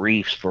favorite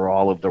reefs for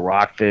all of the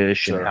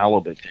rockfish and Sure.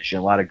 halibut fishing.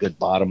 A lot of good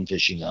bottom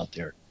fishing out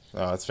there.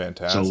 Oh, that's So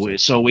fantastic.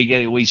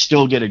 we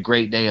still get a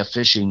great day of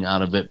fishing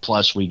out of it.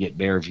 Plus we get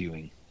bear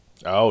viewing.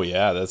 Oh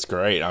yeah, that's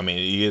great. I mean,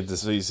 you get to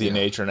see Yeah.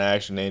 nature in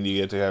action, and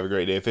you get to have a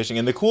great day of fishing.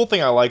 And the cool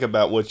thing I like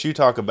about what you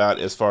talk about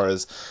as far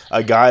as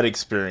a guide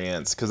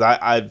experience, because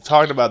I've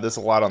talked about this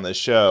a lot on this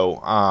show,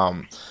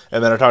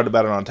 and then I talked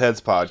about it on Ted's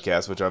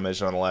podcast, which I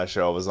mentioned on the last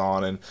show I was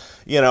on. And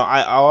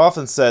I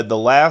often said the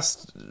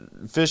last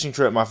fishing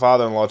trip my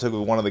father-in-law took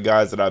with one of the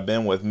guys that I've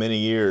been with many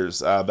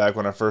years, back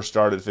when I first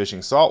started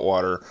fishing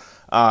saltwater.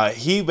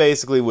 He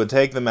basically would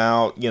take them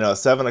out,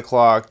 7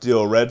 o'clock, do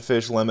a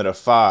redfish limit of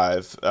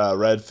 5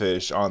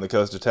 redfish on the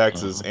coast of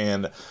Texas,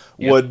 and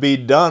Yep. would be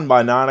done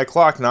by 9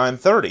 o'clock,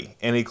 9:30.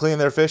 And he'd clean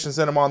their fish and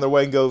send them on their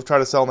way and go try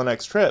to sell the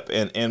next trip.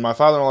 And my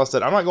father-in-law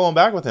said, I'm not going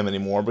back with him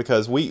anymore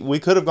because we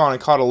could have gone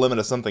and caught a limit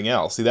of something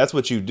else. See, that's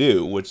what you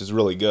do, which is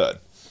really good.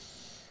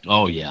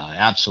 Oh yeah,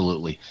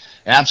 absolutely,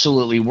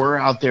 absolutely. We're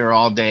out there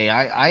all day.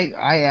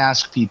 I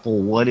ask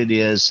people what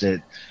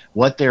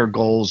their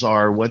goals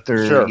are,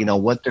 Sure.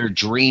 what their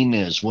dream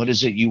is. What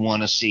is it you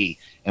want to see?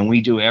 And we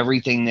do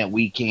everything that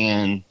we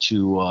can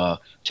to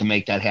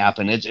make that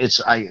happen.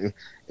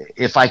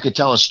 If I could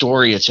tell a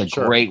story, it's a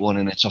Sure. great one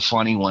and it's a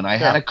funny one. I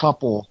had Yeah. a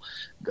couple,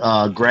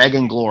 Greg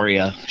and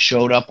Gloria,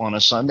 showed up on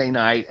a Sunday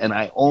night, and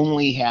I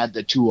only had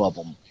the two of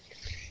them,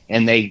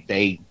 and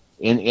they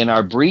in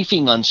our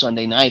briefing on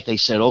Sunday night, they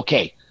said,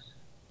 okay,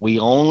 we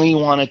only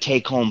want to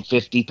take home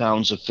 50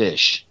 pounds of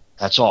fish.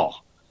 That's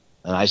all.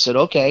 And I said,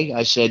 okay.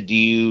 I said, do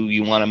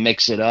you want to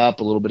mix it up?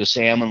 A little bit of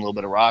salmon, a little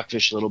bit of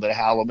rockfish, a little bit of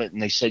halibut?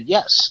 And they said,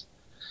 yes.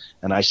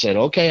 And I said,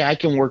 okay, I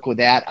can work with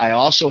that. I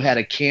also had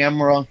a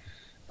camera.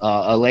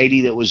 A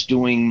lady that was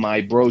doing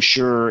my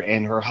brochure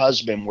and her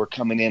husband were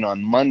coming in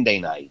on Monday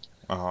night.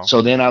 Uh-huh.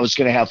 So then I was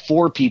going to have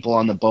 4 people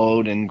on the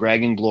boat, and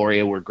Greg and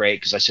Gloria were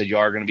great because I said, you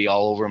are going to be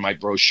all over my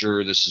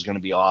brochure. This is going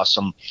to be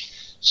awesome.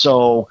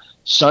 So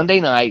Sunday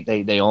night,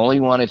 they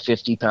only wanted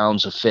 50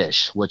 pounds of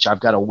fish, which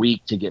I've got a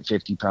week to get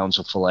 50 pounds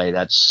of filet.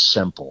 That's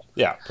simple.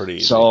 Yeah, pretty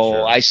easy. So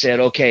Sure. I said,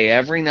 okay,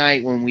 every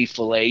night when we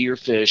fillet your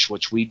fish,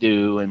 which we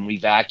do, and we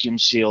vacuum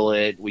seal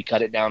it, we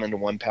cut it down into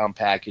 1-pound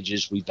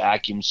packages, we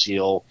vacuum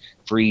seal,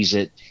 freeze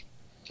it.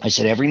 I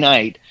said, every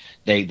night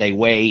they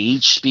weigh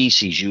each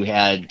species. You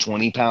had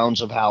 20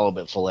 pounds of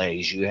halibut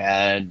fillets, you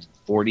had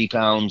 40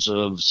 pounds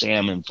of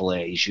salmon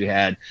fillets, you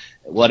had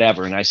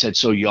whatever. And I said,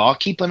 so y'all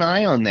keep an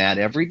eye on that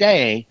every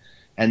day.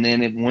 And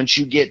then once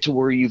you get to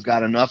where you've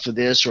got enough of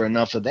this or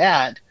enough of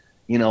that,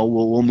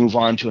 we'll move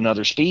on to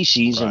another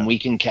species, and Right. we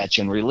can catch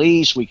and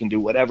release. We can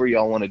do whatever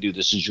y'all want to do.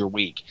 This is your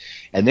week.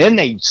 And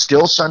then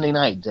Sunday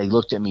night, they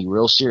looked at me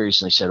real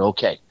serious and they said,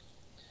 okay,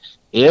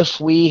 if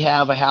we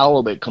have a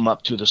halibut come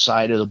up to the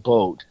side of the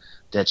boat,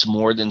 that's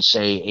more than,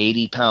 say,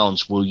 80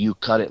 pounds, will you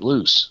cut it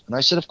loose? And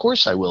I said, of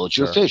course I will. It's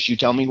your fish. You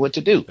tell me what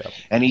to do. Yep.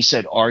 And he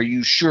said, are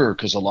you sure?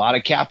 Because a lot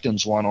of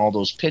captains want all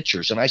those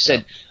pictures. And I said,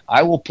 Yep.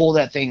 I will pull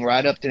that thing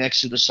right up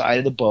next to the side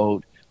of the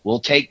boat. We'll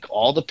take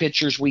all the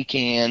pictures we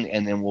can,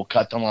 and then we'll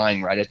cut the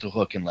line right at the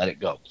hook and let it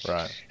go.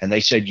 Right. And they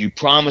said, you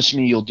promise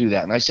me you'll do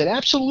that? And I said,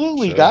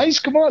 absolutely, Sure. guys.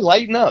 Come on,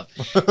 lighten up.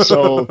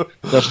 So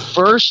the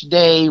first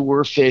day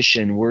we're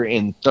fishing, we're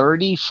in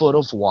 30 foot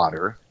of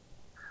water.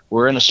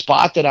 We're in a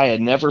spot that I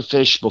had never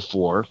fished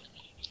before.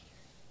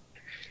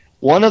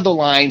 One of the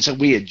lines that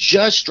we had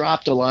just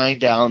dropped a line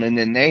down, and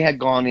then they had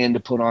gone in to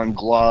put on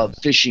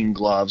fishing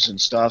gloves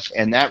and stuff,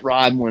 and that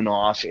rod went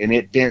off, and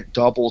it bent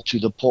double to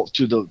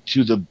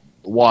the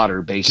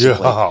water,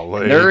 basically.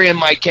 And they're in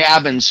my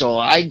cabin, so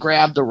I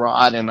grab the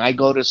rod and I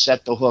go to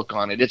set the hook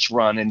on it. It's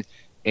running,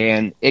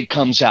 and it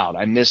comes out.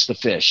 I miss the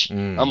fish.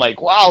 I'm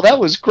like, wow, that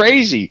was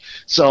crazy.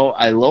 So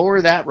I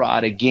lower that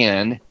rod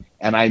again,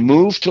 and I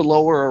move to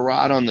lower a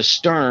rod on the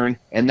stern,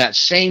 and that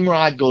same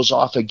rod goes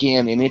off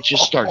again, and it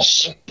just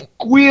starts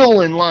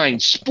spooling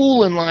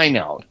line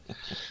out.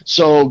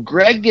 So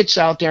Greg gets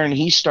out there, and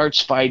he starts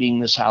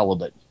fighting this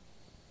halibut.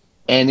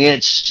 And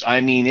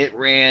it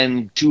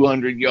ran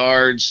 200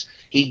 yards.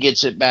 He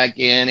gets it back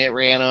in. It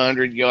ran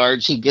 100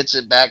 yards. He gets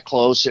it back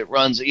close. It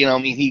runs,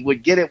 he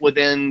would get it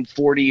within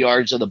 40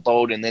 yards of the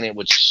boat, and then it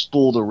would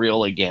spool the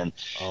reel again.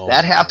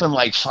 That happened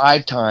like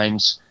 5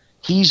 times.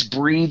 He's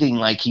breathing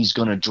like he's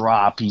going to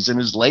drop. He's in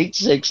his late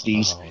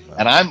 60s,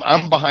 and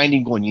I'm behind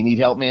him going, you need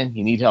help, man?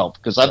 You need help?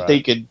 Because I'm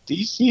thinking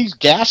he's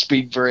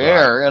gasping for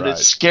air, and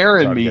it's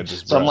scaring me.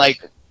 So I'm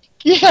like,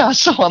 yeah.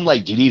 So I'm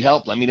like, do you need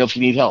help? Let me know if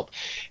you need help.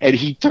 And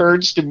he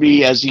turns to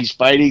me as he's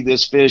fighting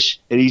this fish,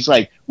 and he's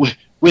like,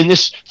 when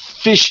this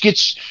fish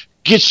gets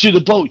to the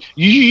boat,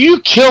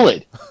 you kill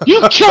it.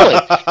 You kill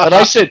it. And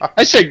I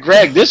said,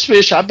 Greg,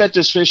 I bet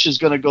this fish is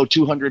going to go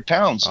 200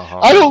 pounds.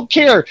 I don't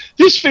care.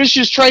 This fish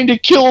is trying to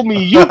kill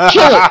me. You kill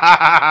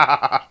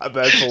it.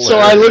 That's hilarious. So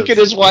I look at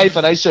his wife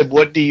and I said,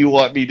 what do you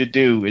want me to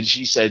do? And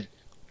she said,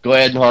 go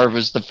ahead and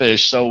harvest the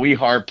fish. So we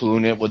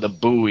harpoon it with a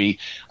buoy.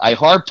 I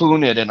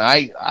harpoon it, and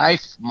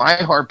my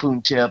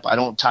harpoon tip, I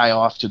don't tie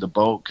off to the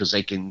boat because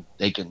they can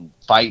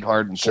fight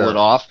hard and pull it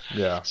off.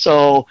 Yeah.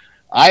 So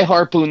I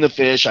harpoon the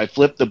fish, I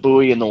flip the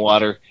buoy in the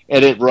water,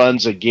 and it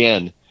runs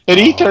again. And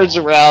he turns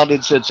around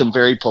and said some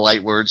very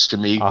polite words to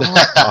me,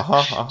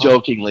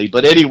 jokingly.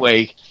 But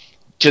anyway,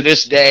 to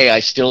this day, I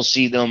still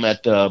see them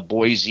at the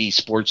Boise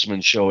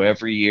Sportsman Show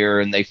every year,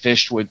 and they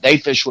fish with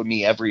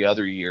me every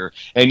other year.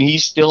 And he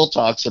still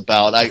talks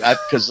about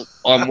because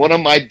on one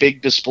of my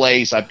big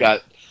displays, I've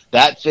got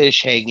that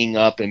fish hanging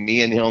up, and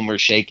me and him are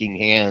shaking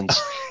hands,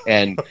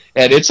 and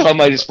it's on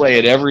my display.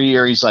 And every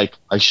year he's like,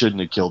 I shouldn't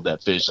have killed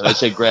that fish. And I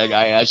say, Greg,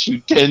 I asked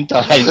you 10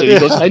 times, and he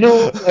goes, I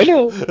know.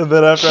 And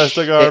then after I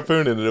stuck a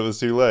harpoon in it, it was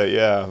too late.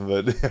 Yeah,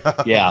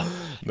 but yeah.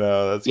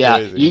 No, that's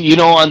crazy. You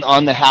know,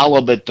 on the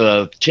halibut,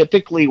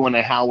 typically when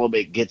a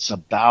halibut gets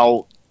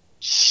about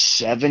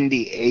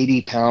 70,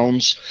 80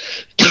 pounds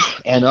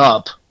and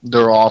up,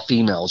 they're all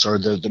females, or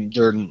they're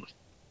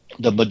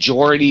the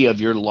majority of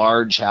your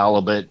large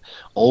halibut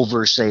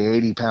over, say,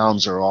 80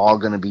 pounds are all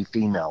going to be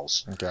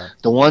females. Okay.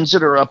 The ones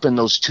that are up in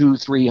those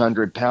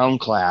 200-300 pound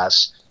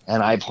class,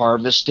 and I've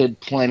harvested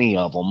plenty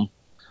of them,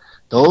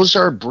 those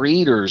are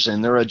breeders,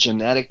 and they're a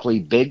genetically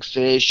big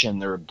fish,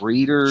 and they're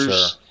breeders.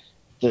 Sure.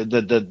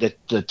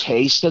 The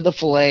taste of the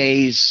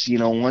fillets,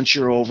 once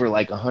you're over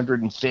like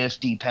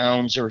 150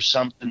 pounds or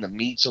something, the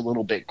meat's a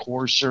little bit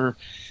coarser.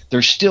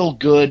 They're still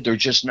good. They're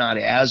just not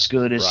as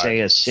good as, say,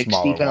 a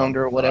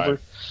 60-pounder or whatever. Right.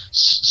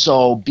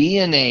 So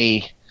being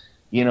a,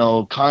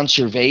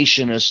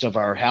 conservationist of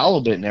our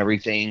halibut and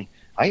everything,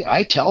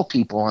 I tell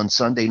people on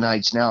Sunday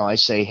nights now, I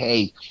say,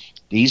 hey,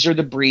 these are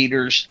the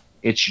breeders.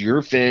 It's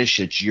your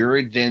fish. It's your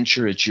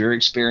adventure. It's your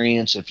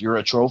experience. If you're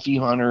a trophy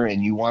hunter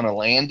and you want to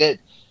land it,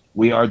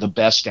 we are the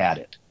best at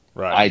it.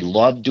 Right. I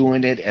love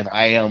doing it, and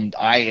I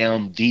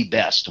am the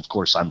best. Of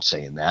course, I'm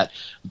saying that,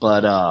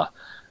 but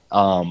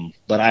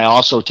I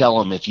also tell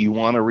them, if you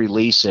want to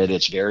release it,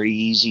 it's very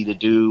easy to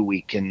do.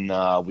 We can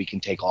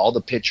take all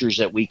the pictures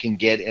that we can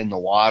get in the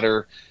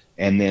water,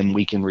 and then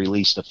we can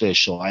release the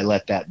fish. So I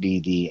let that be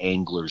the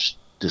angler's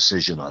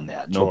decision on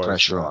that. No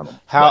pressure on them.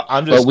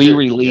 But we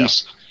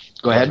release. Yeah.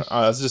 Go ahead.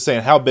 I was just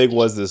saying, how big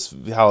was this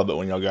halibut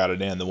when y'all got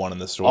it in, the one in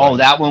the store? Oh,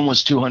 that one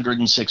was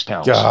 206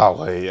 pounds.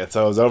 Golly, yeah,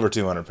 so it was over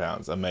 200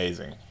 pounds.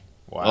 Amazing.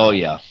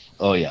 Wow.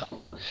 Oh, yeah.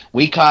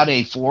 We caught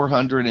a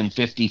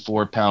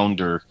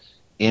 454-pounder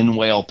in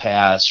Whale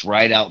Pass,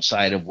 right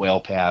outside of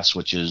Whale Pass,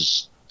 which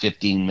is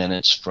 15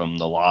 minutes from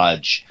the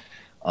lodge,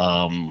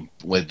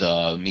 with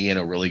me and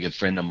a really good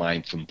friend of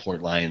mine from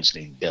Port Lions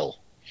named Bill.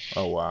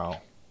 Oh, wow.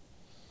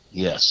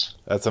 Yes.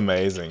 That's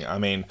amazing. I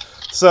mean,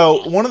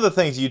 so one of the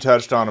things you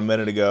touched on a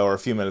minute ago or a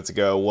few minutes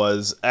ago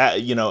was,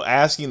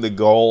 asking the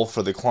goal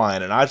for the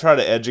client. And I try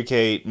to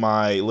educate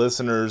my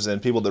listeners and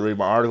people that read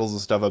my articles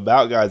and stuff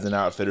about guides and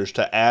outfitters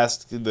to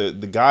ask the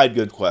guide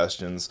good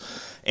questions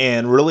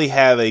and really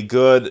have a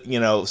good,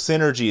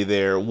 synergy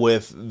there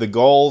with the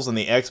goals and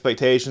the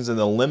expectations and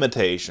the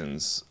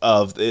limitations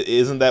of.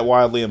 Isn't that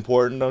wildly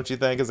important, don't you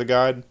think, as a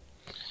guide?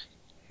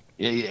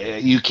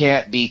 You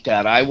can't beat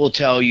that. I will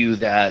tell you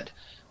that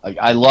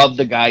I love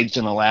the guides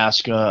in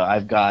Alaska.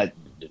 I've got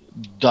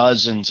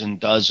dozens and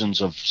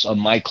dozens of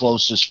my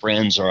closest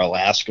friends are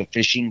Alaska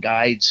fishing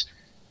guides.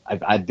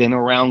 I've been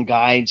around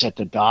guides at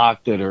the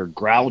dock that are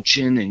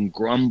grouching and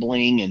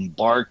grumbling and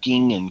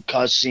barking and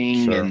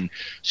cussing Sure. and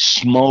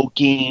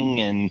smoking.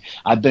 And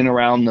I've been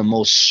around the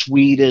most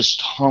sweetest,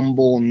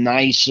 humble,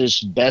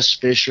 nicest,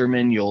 best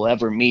fishermen you'll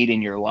ever meet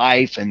in your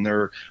life. And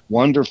they're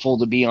wonderful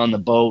to be on the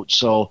boat.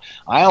 So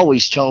I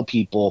always tell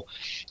people,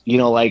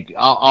 like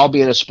I'll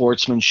be at a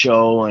sportsman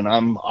show and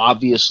I'm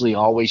obviously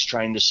always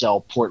trying to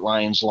sell Port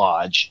Lions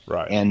Lodge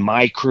Right. and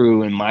my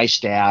crew and my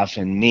staff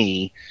and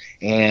me.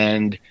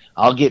 And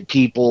I'll get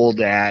people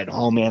that,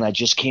 oh man, I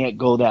just can't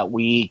go that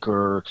week,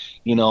 or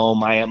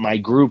my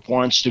group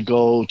wants to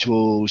go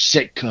to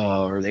Sitka,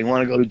 or they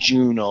want to go to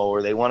Juneau,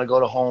 or they want to go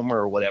to Homer,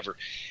 or whatever.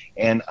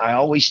 And I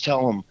always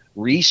tell them,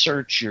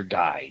 research your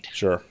guide.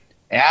 Sure.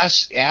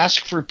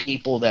 Ask for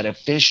people that have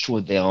fished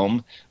with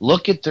them.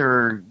 Look at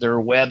their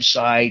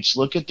websites,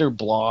 look at their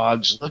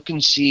blogs, look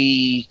and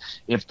see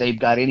if they've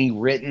got any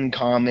written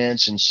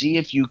comments, and see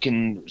if you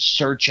can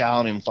search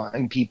out and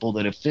find people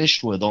that have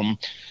fished with them.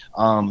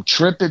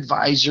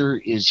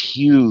 TripAdvisor is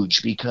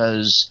huge,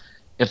 because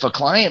if a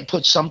client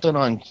puts something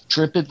on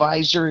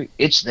TripAdvisor,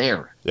 it's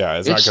there. Yeah,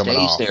 it's It not coming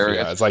stays off. there.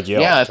 Yeah, it's like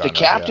Yelp, If the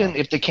kind of.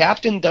 Yeah.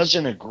 captain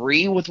doesn't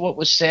agree with what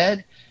was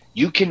said,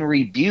 you can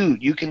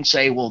rebuke. You can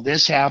say, well,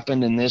 this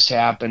happened and this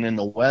happened, and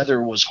the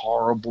weather was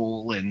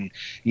horrible, and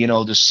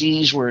the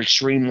seas were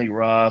extremely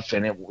rough,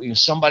 and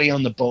somebody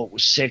on the boat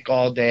was sick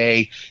all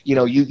day.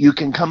 You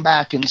can come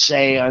back and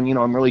say,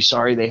 I'm really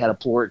sorry they had a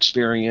poor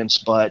experience,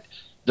 but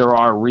there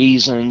are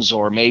reasons,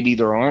 or maybe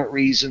there aren't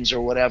reasons,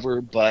 or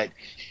whatever. But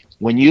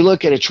when you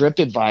look at a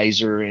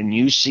TripAdvisor and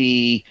you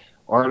see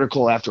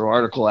article after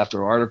article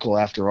after article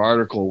after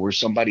article where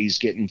somebody's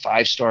getting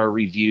 5-star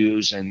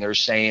reviews and they're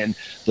saying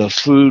the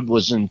food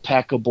was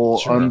impeccable,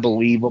 Sure.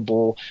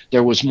 unbelievable,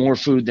 there was more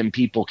food than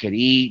people could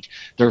eat,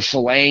 they're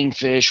filleting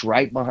fish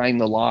right behind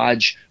the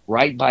lodge,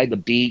 right by the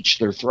beach,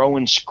 they're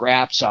throwing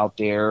scraps out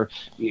there,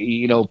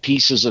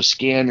 pieces of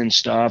skin and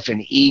stuff,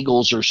 and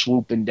eagles are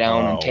swooping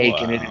down and Oh,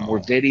 taking it, and we're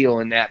wow.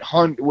 videoing that.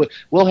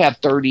 We'll have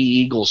 30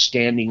 eagles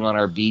standing on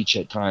our beach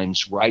at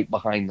times right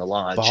behind the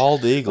lodge.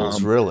 Bald eagles,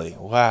 um, really?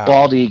 Bald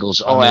Wow.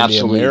 eagles. I Oh, mean, the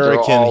absolutely. They're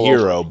American all over.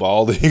 hero,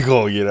 bald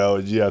eagle.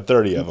 Yeah,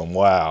 30 of them.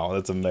 Wow,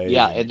 that's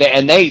Yeah, amazing.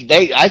 and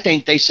they I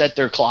think they set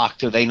their clock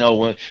to, they know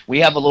when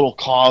we have a little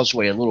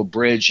causeway, a little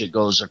bridge that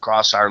goes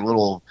across our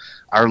little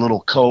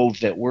cove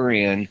that we're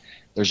in.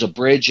 There's a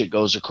bridge that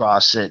goes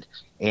across it,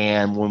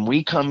 and when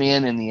we come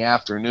in the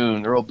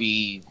afternoon, there'll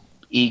be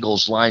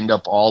eagles lined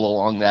up all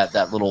along that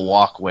little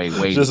walkway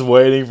Just waiting.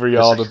 waiting for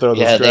Because y'all to throw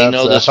the yeah, they scraps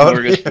know the out.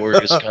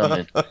 smorgasbord is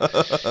coming.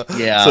 So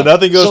Yeah.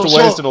 nothing goes So to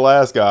waste in so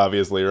Alaska,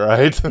 obviously,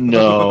 right?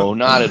 No,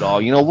 not at all.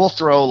 We'll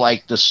throw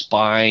like the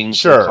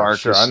spines, the Sure,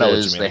 sure. I know what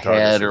you carcasses, mean. The the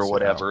head, or carcasses, yeah.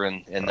 whatever,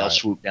 and they'll Right.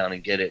 swoop down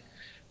and get it.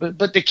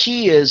 But the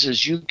key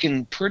is you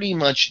can pretty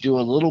much do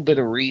a little bit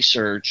of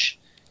research,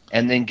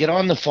 and then get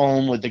on the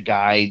phone with the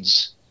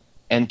guides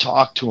and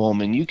talk to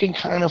them, and you can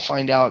kind of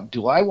find out,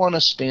 do I want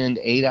to spend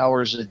 8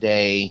 hours a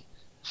day,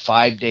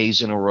 5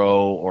 days in a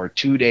row, or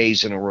 2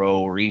 days in a row,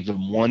 or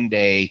even one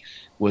day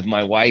with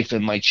my wife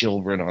and my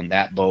children on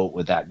that boat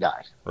with that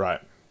guy? Right.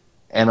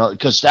 And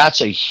because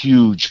that's a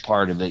huge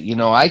part of it.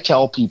 I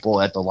tell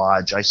people at the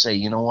lodge, I say,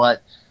 you know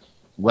what,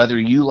 whether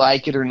you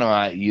like it or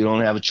not, you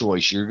don't have a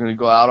choice. You're going to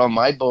go out on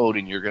my boat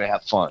and you're going to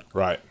have fun.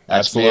 Right.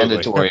 That's Absolutely.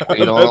 mandatory.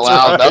 We don't That's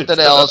allow right. nothing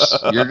else.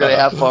 You're going to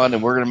have fun,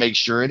 and we're going to make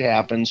sure it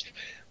happens.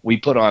 We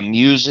put on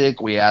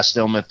music. We ask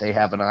them if they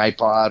have an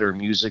iPod or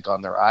music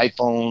on their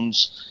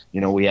iPhones.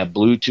 We have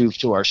Bluetooth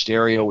to our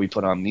stereo. We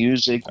put on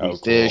music. We Oh, cool.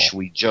 fish.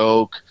 We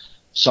joke.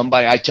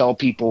 I tell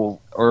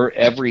people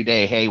every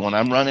day, hey, when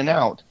I'm running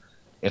out,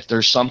 if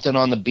there's something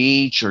on the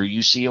beach, or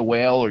you see a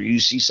whale, or you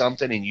see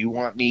something and you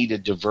want me to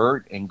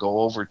divert and go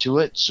over to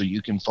it so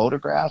you can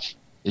photograph,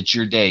 it's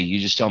your day. You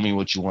just tell me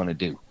what you want to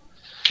do.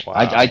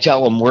 I Wow.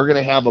 tell them we're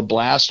going to have a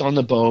blast on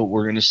the boat.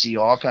 We're going to see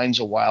all kinds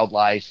of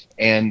wildlife.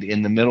 And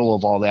in the middle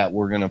of all that,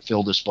 we're going to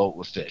fill this boat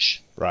with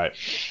fish. Right.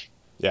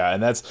 Yeah,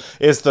 and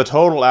it's the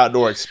total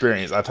outdoor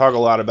experience. I talk a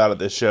lot about at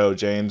this show,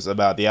 James,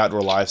 about the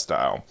outdoor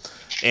lifestyle.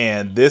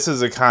 And this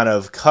is a kind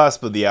of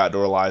cusp of the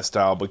outdoor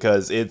lifestyle,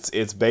 because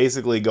it's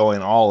basically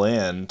going all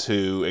in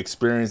to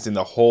experiencing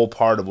the whole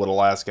part of what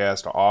Alaska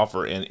has to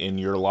offer in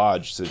your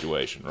lodge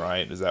situation,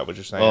 right? Is that what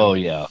you're saying? Oh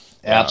yeah, Yeah, that's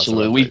what I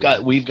absolutely. We've figured.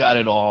 got we've got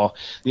it all.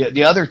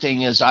 The other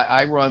thing is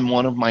I run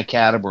one of my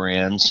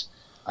catamarans,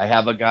 I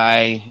have a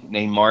guy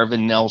named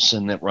Marvin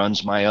Nelson that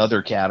runs my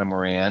other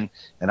catamaran,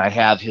 and I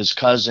have his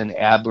cousin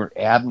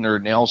Abner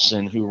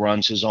Nelson who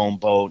runs his own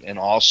boat, and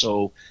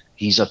also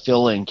he's a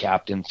fill-in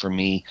captain for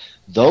me.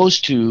 Those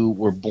two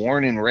were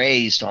born and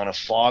raised on a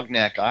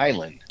Fogneck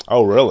Island,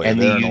 Oh, really? and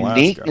the They're in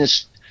Alaska.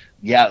 uniqueness,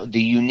 yeah,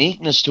 the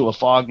uniqueness to a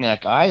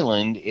Fogneck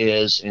Island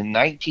is in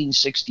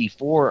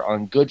 1964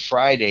 on Good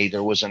Friday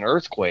there was an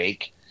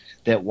earthquake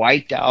that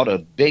wiped out a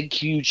big,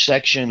 huge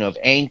section of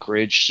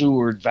Anchorage,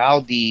 Seward,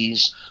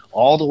 Valdez,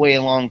 all the way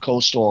along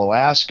coastal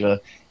Alaska,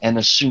 and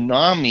a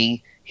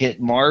tsunami hit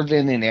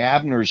Marvin and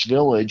Abner's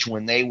village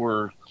when they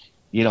were,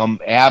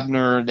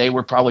 Abner, they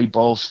were probably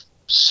both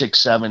 6,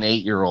 7,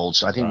 8 year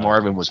olds. I think Right.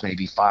 Marvin was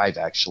maybe 5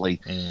 actually.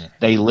 Mm.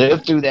 They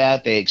lived through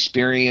that. They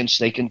experienced.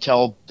 They can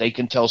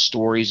tell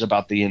stories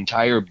about the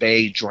entire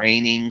bay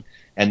draining,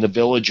 and the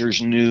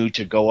villagers knew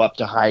to go up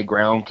to high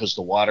ground because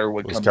the water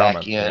would Was come back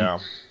coming. in. Yeah.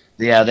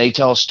 Yeah, they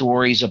tell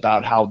stories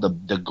about how the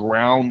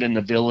ground in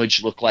the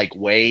village looked like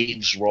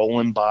waves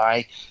rolling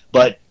by.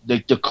 But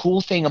the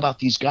cool thing about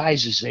these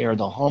guys is they are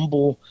the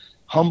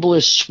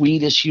humblest,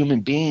 sweetest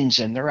human beings,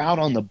 and they're out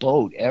on the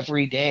boat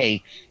every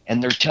day,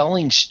 and they're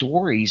telling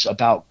stories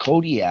about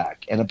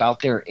Kodiak and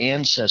about their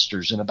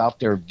ancestors and about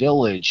their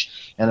village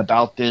and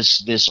about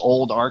this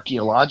old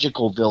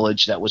archaeological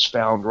village that was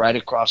found right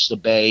across the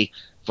bay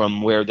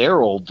from where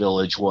their old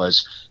village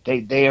was.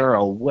 They are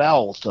a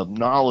wealth of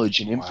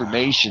knowledge and Wow.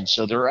 information.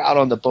 So they're out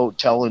on the boat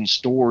telling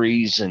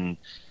stories, and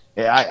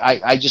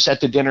I just at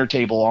the dinner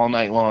table all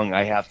night long.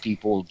 I have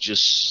people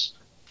just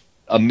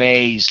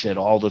amazed at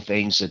all the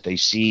things that they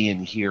see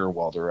and hear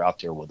while they're out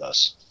there with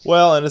us.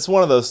 Well, and it's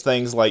one of those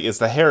things like it's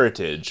the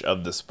heritage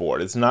of the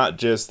sport. It's not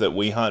just that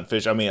we hunt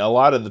fish. I mean, a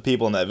lot of the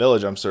people in that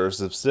village, I'm sure, are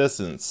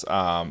subsistence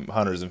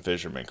hunters and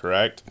fishermen,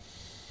 correct?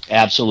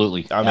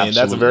 Absolutely, I mean, that's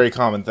a absolutely. very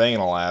common thing in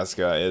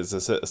Alaska is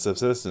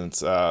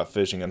subsistence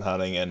fishing and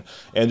hunting,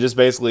 and just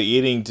basically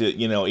eating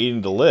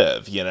to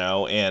live,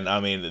 And I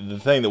mean, the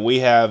thing that we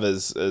have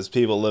as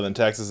people live in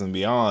Texas and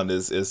beyond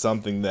is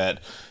something that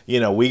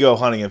we go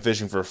hunting and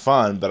fishing for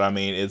fun, but I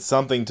mean, it's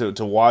something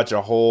to watch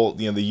a whole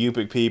the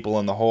Yupik people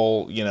and the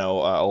whole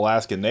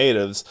Alaskan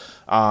natives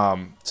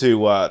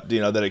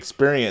that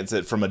experience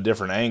it from a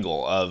different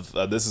angle of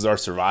this is our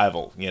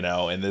survival,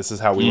 and this is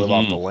how we live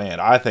off the Hmm.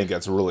 land. I think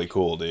that's really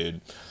cool, dude.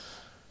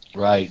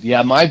 Right.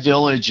 Yeah, my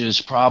village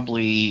is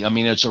probably. I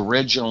mean, it's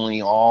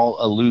originally all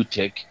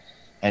Alutiiq,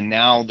 and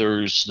now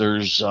there's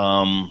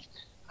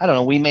I don't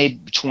know. We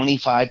made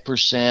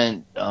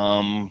 25%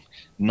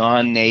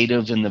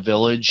 non-native in the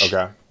village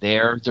Okay.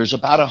 there. There's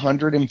about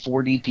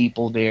 140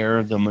 people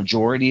there. The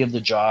majority of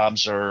the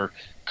jobs are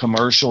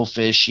commercial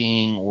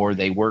fishing or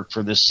they work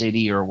for the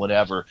city or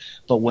whatever.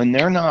 But when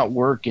they're not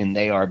working,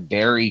 they are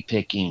berry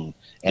picking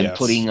and Yes.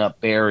 putting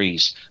up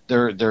berries.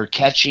 They're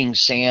catching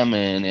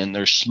salmon and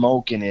they're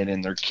smoking it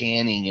and they're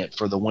canning it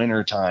for the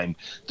winter time.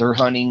 They're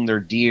hunting their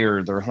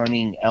deer, they're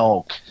hunting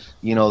elk.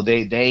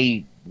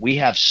 They we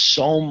have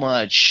so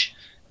much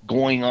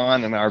going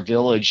on in our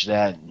village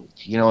that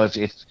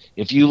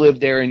if you live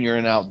there and you're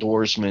an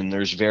outdoorsman,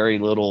 there's very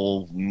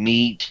little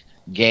meat,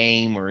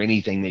 game, or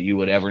anything that you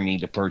would ever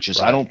need to purchase.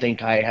 I Right. don't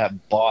think I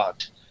have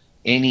bought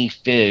any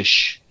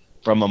fish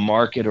from a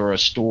market or a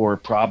store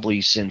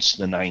probably since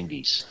the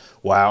 90s.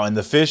 Wow, and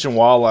the fish and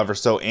wildlife are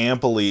so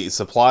amply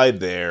supplied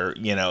there.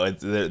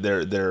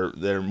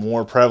 They're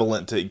more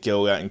prevalent to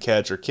go out and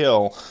catch or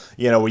kill.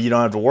 Where you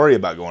don't have to worry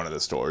about going to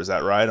the store. Is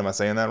that right? Am I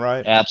saying that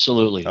right?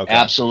 Absolutely, Okay.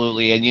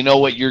 absolutely. And you know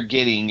what you're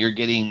getting? You're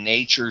getting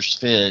nature's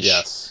fish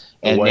Yes.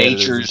 The and way it is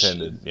nature's.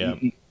 intended.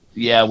 Yeah.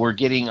 Yeah, we're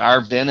getting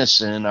our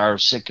venison, our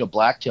Sitka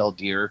blacktail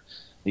deer.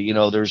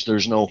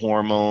 There's no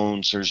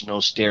hormones, there's no Yeah.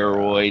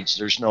 steroids,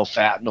 there's no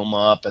fattening them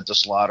up at the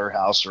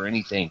slaughterhouse or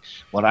anything.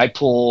 When I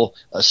pull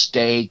a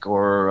steak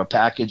or a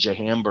package of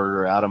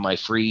hamburger out of my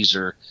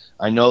freezer,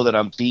 I know that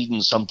I'm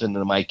feeding something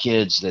to my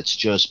kids that's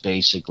just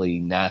basically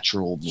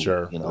natural meat.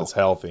 Sure, that's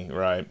healthy,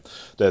 right?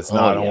 That's Oh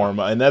not yeah,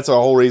 hormone, and that's the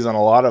whole reason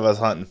a lot of us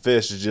hunt and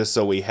fish is just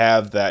so we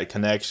have that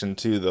connection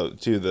to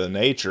the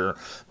nature,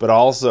 but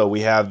also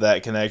we have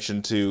that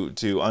connection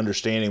to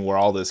understanding where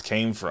all this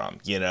came from.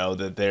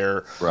 That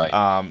they're, right.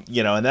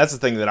 and that's the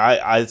thing that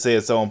I'd say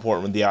is so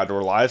important with the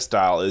outdoor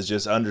lifestyle is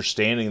just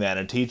understanding that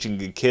and teaching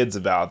the kids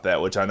about that,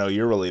 which I know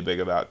you're really big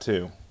about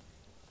too.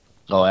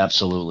 Oh,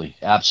 absolutely.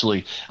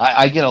 Absolutely.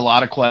 I get a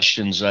lot of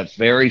questions that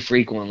very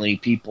frequently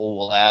people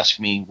will ask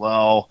me,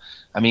 well,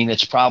 I mean,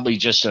 it's probably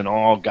just an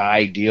all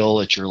guy deal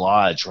at your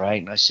lodge,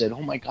 right? And I said,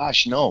 oh my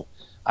gosh, no.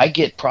 I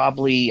get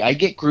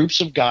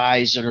groups of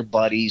guys that are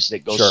buddies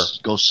that Sure,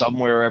 go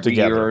somewhere every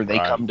together, year. They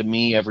right? come to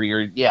me every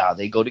year. Yeah,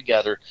 they go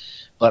together.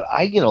 But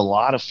I get a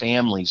lot of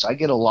families. I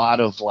get a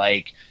lot of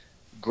like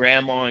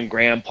grandma and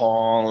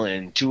grandpa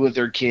and two of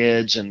their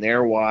kids and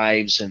their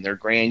wives and their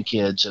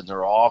grandkids, and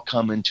they're all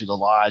coming to the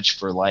lodge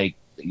for like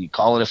You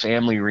call it a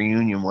family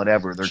reunion,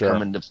 whatever. They're Sure.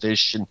 coming to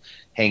fish and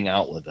hang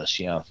out with us.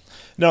 Yeah.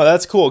 No,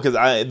 that's cool because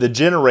the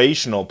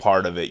generational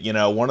part of it.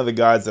 One of the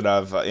guys that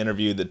I've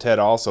interviewed that Ted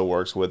also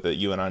works with that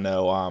you and I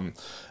know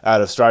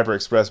out of Striper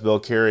Express, Bill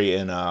Carey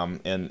in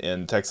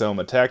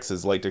Texoma,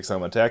 Texas, Lake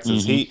Texoma,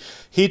 Texas. Mm-hmm.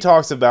 He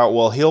talks about,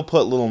 well, he'll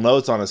put little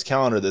notes on his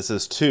calendar that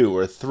says 2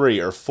 or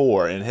 3 or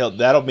 4, and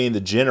that'll mean the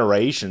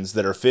generations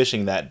that are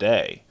fishing that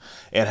day.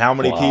 And how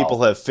many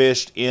people have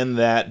fished in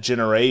that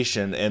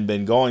generation and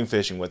been going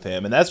fishing with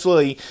him. And that's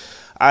really,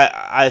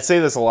 I say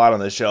this a lot on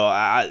the show,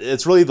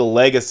 it's really the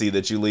legacy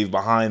that you leave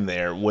behind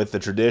there with the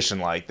tradition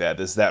like that.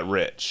 It's that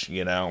rich,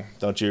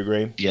 Don't you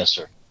agree? Yes,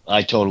 sir.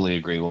 I totally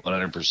agree,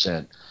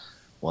 100%.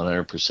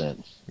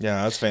 100%.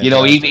 Yeah, that's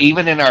fantastic.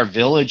 Even in our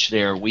village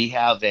there, we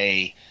have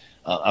a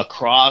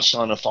cross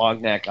on a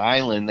Fogneck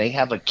Island. They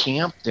have a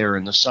camp there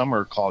in the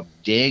summer called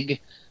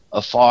Dig a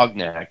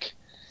Fogneck.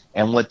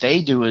 And what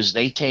they do is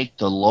they take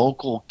the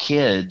local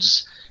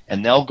kids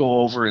and they'll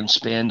go over and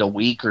spend a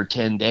week or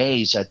 10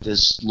 days at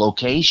this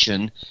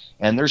location.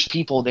 And there's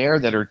people there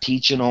that are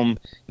teaching them,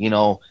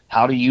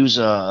 how to use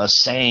a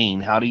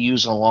seine, how to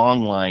use a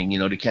long line,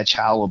 to catch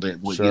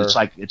halibut. Sure.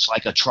 It's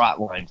like a trot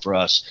line for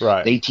us.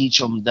 Right. They teach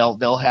them,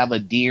 they'll have a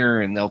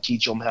deer and they'll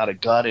teach them how to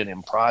gut it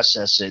and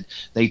process it.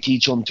 They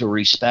teach them to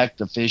respect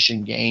the fish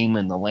and game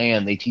and the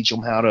land. They teach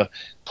them how to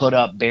put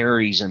up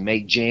berries and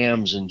make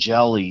jams and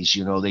jellies.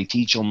 They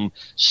teach them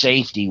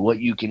safety, what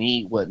you can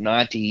eat, what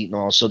not to eat, and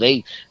all. So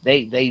they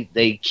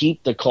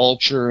keep the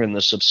culture and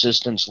the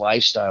subsistence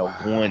lifestyle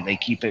going. They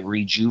keep it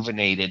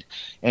rejuvenated.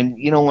 And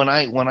when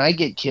I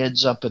get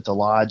kids up at the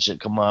lodge that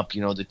come up,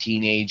 the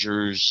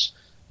teenagers,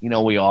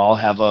 we all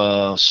have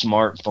a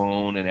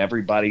smartphone and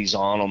everybody's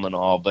on them and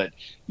all, but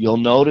you'll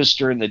notice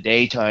during the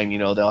daytime,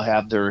 they'll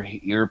have their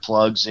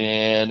earplugs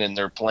in and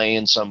they're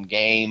playing some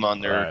game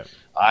on their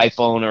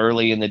iPhone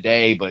early in the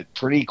day, but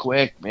pretty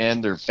quick, man,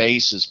 their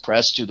face is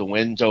pressed to the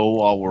window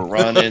while we're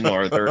running,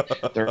 or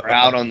they're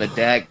out on the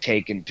deck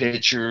taking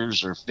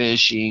pictures or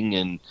fishing,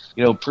 and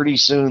pretty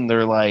soon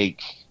they're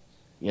like,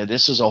 yeah,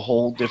 this is a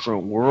whole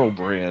different world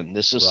we're in.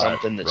 This is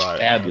something that's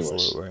fabulous.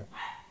 Absolutely.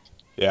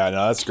 Yeah,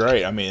 no, that's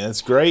great. I mean,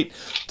 it's great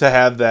to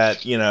have that,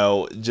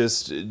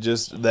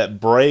 just that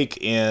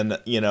break in,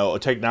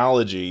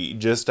 technology,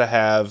 just to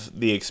have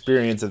the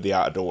experience of the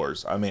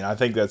outdoors. I mean, I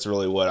think that's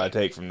really what I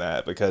take from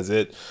that, because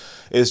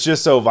it's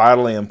just so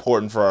vitally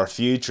important for our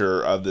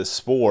future of this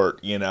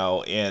sport,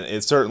 and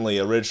it's certainly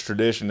a rich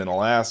tradition in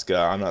Alaska.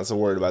 I'm not so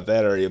worried about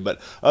that area,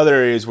 but other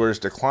areas where it's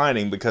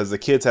declining because the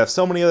kids have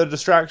so many other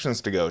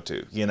distractions to go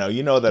to. You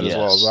know that as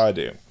well as I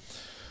do.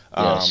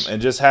 Yes.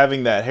 And just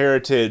having that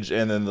heritage,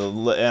 and then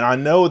and I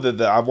know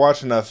that I've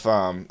watched enough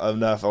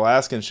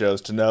Alaskan shows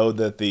to know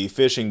that the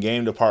fish and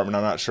game department,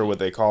 I'm not sure what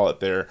they call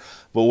it there,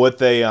 but what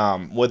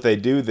they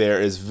do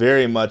there is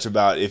very much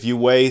about, if you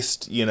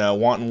waste,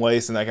 wanton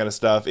waste and that kind of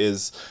stuff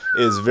is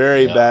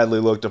very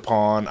badly looked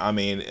upon. I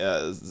mean,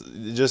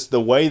 just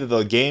the way that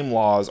the game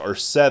laws are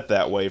set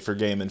that way for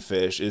game and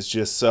fish is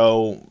just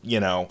so,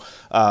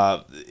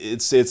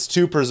 it's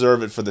to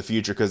preserve it for the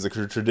future, because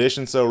the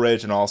tradition's so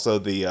rich, and also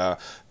the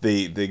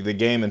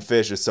game and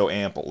fish is so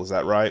ample. Is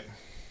that right?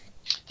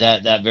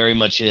 That very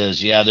much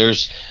is. Yeah,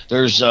 there's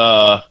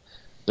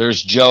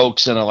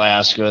jokes in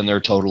Alaska, and they're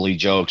totally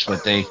jokes,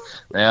 but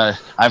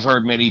I've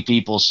heard many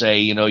people say,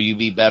 you'd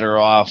be better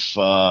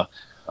off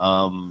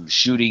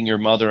shooting your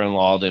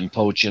mother-in-law than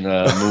poaching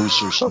a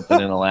moose or something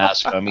in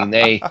Alaska. I mean,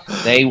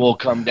 they will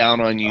come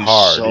down on you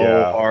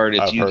hard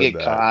if you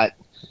get caught.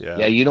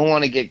 Yeah, you don't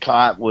want to get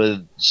caught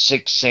with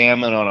 6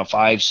 salmon on a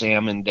 5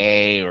 salmon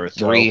day, or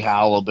 3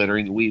 halibut. Or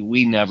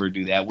we never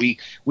do that.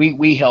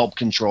 We help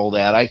control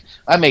that.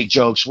 I make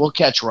jokes. We'll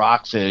catch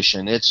rockfish,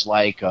 and it's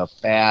like a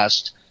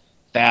fast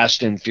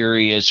and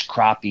furious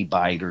crappie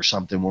bite or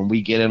something. When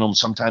we get in them,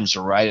 sometimes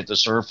they're right at the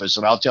surface,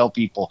 and I'll tell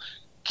people,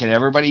 can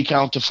everybody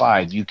count to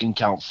 5? You can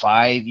count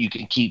 5. You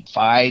can keep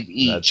 5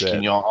 each.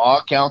 Can you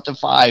all count to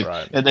 5?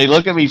 Right. And they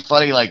look at me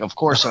funny, like, of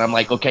course. And I'm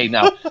like, okay,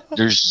 now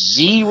there's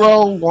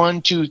 0,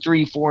 1, 2,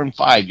 3, 4, and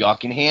 5. Y'all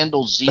can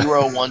handle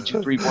 0, 1,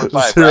 2, 3, 4, and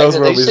 5. Right?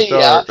 And they say,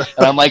 yeah.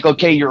 And I'm like,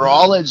 okay, you're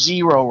all at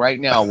 0 right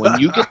now. When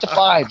you get to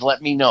 5,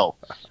 let me know.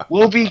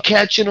 We'll be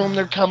catching them.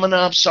 They're coming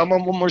up. Some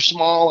of them are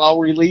small. I'll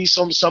release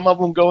them. Some of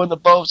them go in the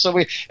boat.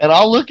 And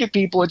I'll look at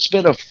people. It's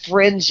been a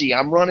frenzy.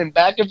 I'm running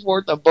back and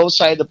forth on both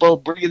sides of the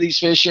boat, bringing these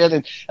fish in.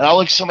 And I'll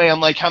look at somebody. I'm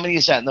like, how many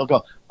is that? And they'll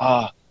go,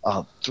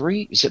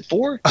 3? Is it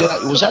 4?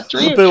 Was that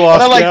 3? They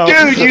lost and I'm count.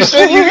 like, dude, you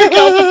said you could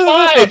count to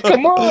 5.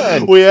 Come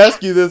on. We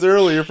asked you this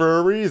earlier for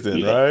a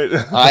reason, right?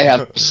 I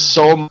have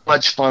so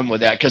much fun with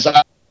that, because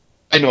I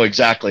know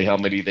exactly how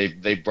many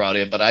they brought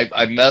in, but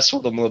I mess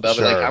with them a little bit.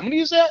 Like, how many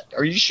is that?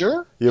 Are you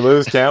sure? You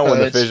lose count when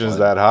the fishing's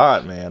that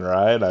hot, man,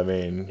 right? I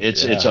mean,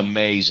 it's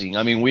amazing.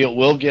 I mean,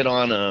 we'll get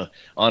on a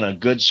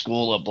good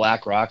school of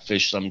black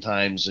rockfish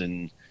sometimes,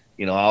 and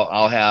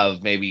I'll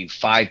have maybe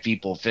 5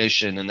 people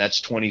fishing, and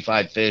that's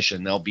 25 fish,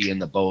 and they'll be in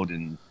the boat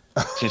in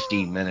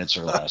 15 minutes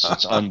or less.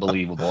 It's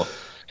unbelievable.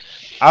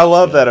 I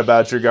love that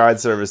about your guide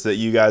service, that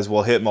you guys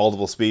will hit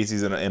multiple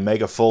species and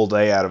make a full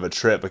day out of a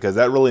trip, because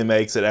that really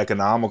makes it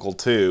economical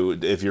too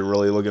if you're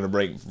really looking to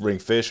bring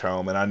fish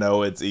home. And I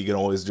know you can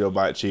always go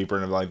buy it cheaper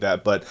and everything like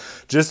that, but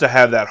just to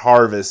have that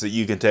harvest that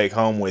you can take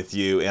home with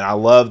you. And I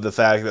love the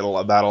fact that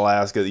about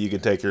Alaska that you can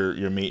take your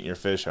meat and your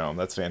fish home.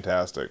 That's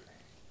fantastic.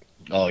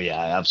 Oh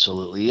yeah,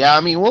 absolutely. Yeah,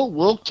 I mean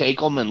we'll take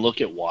them and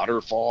look at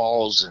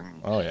waterfalls,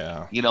 and Oh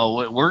yeah.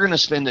 we're going to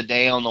spend a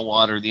day on the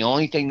water. The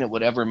only thing that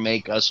would ever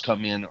make us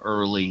come in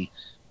early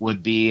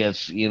would be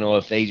if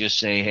if they just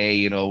say,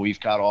 hey, we've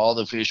caught all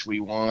the fish we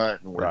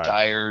want and we're Right.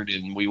 tired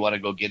and we want to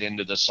go get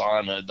into the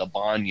sauna, the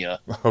banya,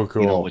 Oh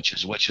cool. which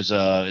is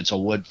it's a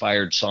wood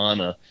fired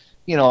sauna.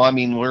 I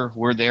mean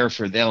we're there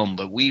for them,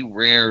 but we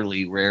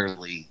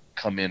rarely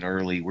come in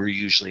early. We're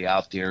usually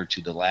out there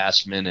to the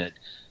last minute,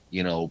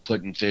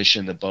 putting fish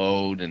in the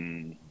boat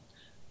and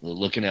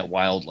looking at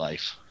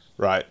wildlife.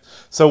 Right.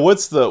 So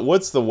what's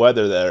the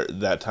weather there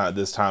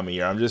this time of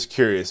year? I'm just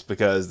curious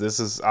because this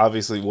is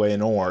obviously way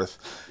north,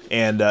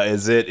 and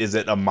is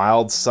it a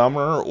mild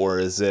summer or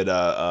is it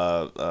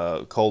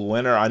a cold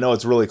winter? I know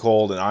it's really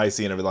cold and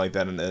icy and everything like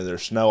that, and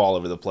there's snow all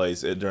over the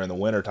place during the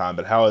winter time.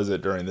 But how is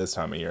it during this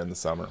time of year in the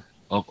summer?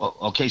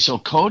 Okay, so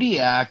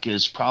Kodiak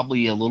is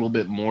probably a little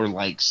bit more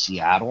like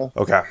Seattle.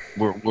 Okay.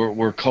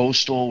 We're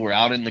coastal. We're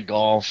out in the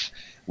Gulf.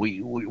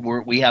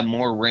 We have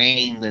more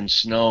rain than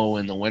snow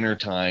in the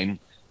wintertime.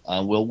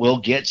 We'll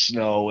get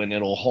snow and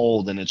it'll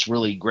hold, and it's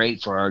really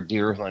great for our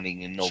deer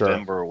hunting in Sure.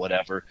 November or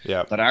whatever.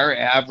 Yeah. But our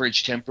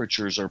average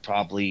temperatures are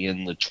probably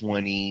in the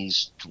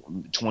 20s,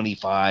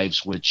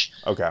 25s, which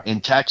Okay.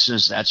 in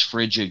Texas that's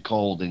frigid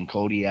cold. In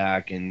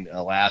Kodiak and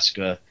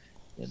Alaska,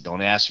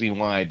 don't ask me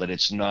why, but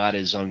it's not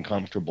as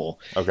uncomfortable.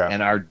 Okay.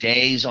 And our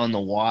days on the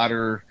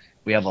water,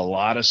 we have a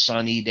lot of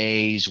sunny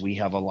days. We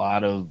have a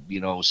lot of,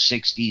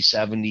 60,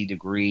 70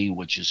 degree,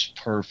 which is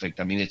perfect.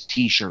 I mean, it's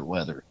t-shirt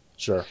weather.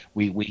 Sure.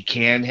 We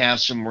can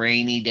have some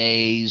rainy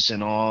days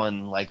and all.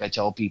 And like I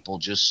tell people,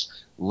 just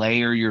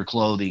layer your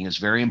clothing. It's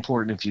very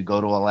important if you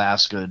go to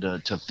Alaska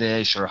to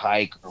fish or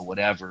hike or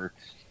whatever.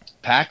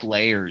 Pack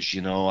layers.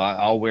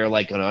 I'll wear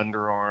like an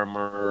Under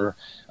Armour,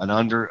 an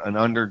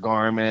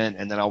undergarment,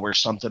 and then I'll wear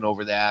something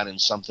over that and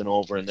something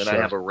over, and then I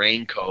have Sure. a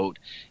raincoat.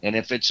 And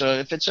if it's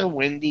a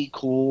windy,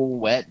 cool,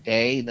 wet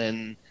day,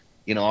 then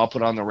I'll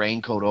put on the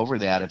raincoat over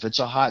that. If it's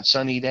a hot,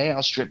 sunny day,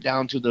 I'll strip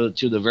down to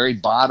the very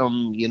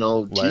bottom,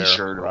 Layer.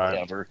 t-shirt or Right.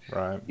 whatever.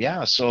 Right.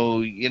 Yeah,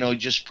 so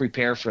just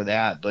prepare for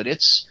that. But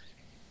it's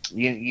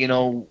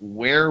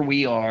where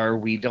we are,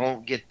 we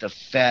don't get the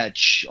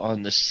fetch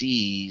on the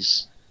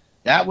seas.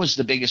 That was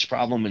the biggest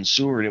problem in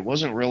Seward. It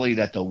wasn't really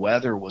that the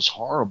weather was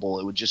horrible.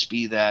 It would just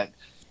be that,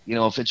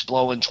 if it's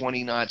blowing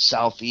 20 knots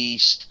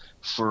southeast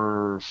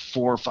for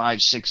 4,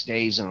 5, 6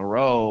 days in a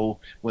row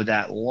with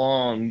that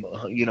long,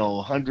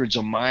 hundreds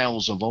of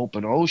miles of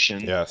open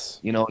ocean,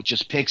 Yes. it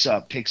just picks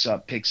up, picks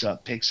up, picks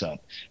up, picks up.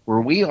 Where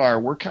we are,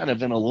 we're kind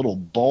of in a little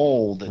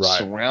bowl that's Right.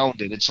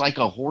 surrounded. It's like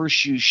a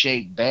horseshoe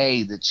shaped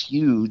bay that's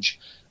huge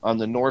on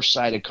the north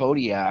side of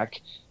Kodiak.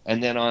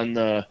 And then on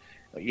the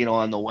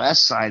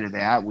west side of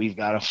that, we've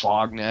got a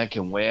Fogneck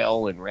and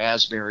Whale and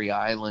Raspberry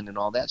Island and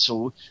all that.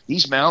 So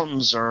these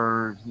mountains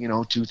are,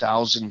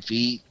 2,000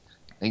 feet,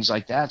 things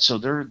like that. So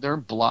they're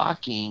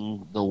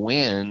blocking the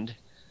wind,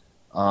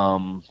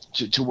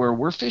 to where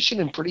we're fishing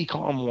in pretty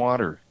calm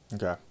water,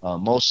 Okay.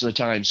 most of the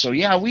time. So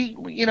yeah, we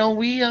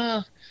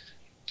don't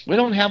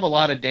have a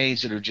lot of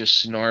days that are just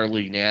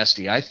snarly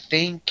nasty. I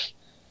think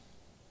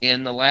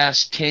in the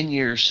last 10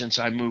 years since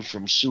I moved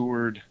from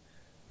Seward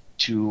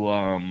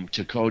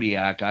to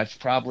Kodiak, I've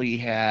probably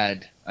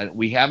had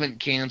we haven't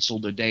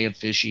canceled a day of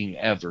fishing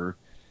ever.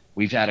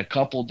 We've had a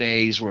couple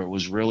days where it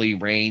was really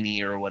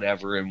rainy or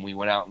whatever, and we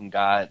went out and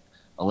got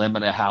a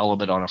limit of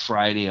halibut on a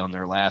Friday on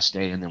their last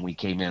day, and then we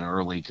came in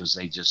early because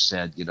they just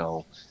said,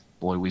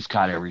 boy, we've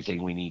caught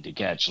everything we need to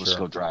catch. Let's Sure.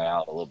 go dry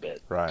out a little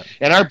bit. Right.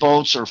 And our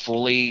boats are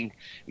fully,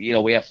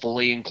 we have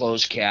fully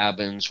enclosed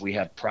cabins. We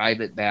have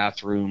private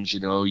bathrooms.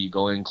 You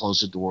go in, close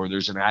the door.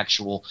 There's an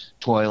actual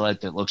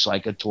toilet that looks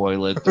like a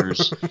toilet.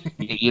 There's,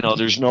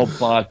 there's no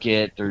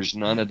bucket. There's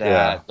none of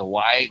Yeah. that.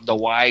 The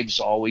wives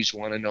always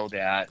want to know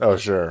that. Oh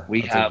sure.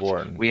 We That's have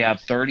important. we have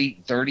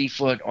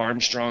 30-foot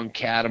Armstrong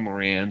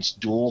catamarans,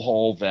 dual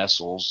hull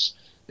vessels.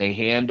 They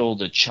handle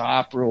the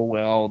chop real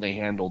well. They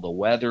handle the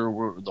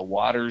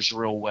waters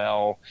real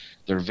well.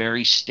 They're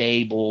very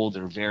stable.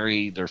 They're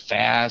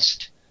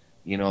fast.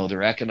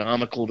 They're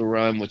economical to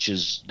run, which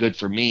is good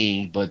for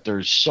me. But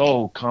they're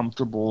so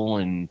comfortable,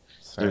 and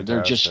It's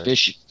they're just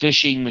fantastic.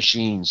 fishing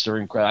machines. They're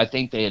incredible. I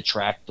think they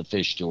attract the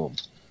fish to them.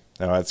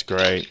 No, that's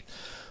great.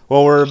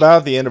 Well, we're about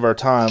at the end of our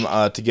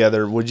time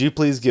together. Would you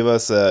please give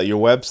us your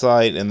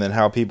website and then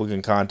how people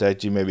can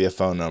contact you, maybe a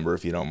phone number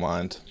if you don't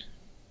mind?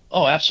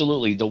 Oh,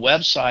 absolutely. The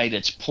website,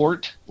 it's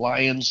Port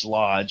Lions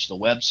Lodge. The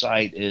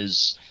website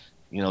is,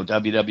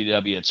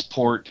 www. It's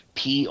Port,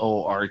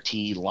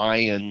 P-O-R-T,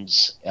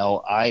 Lions,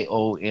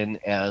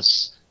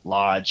 Lions,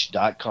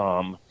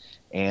 lodge.com.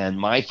 And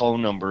my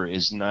phone number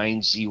is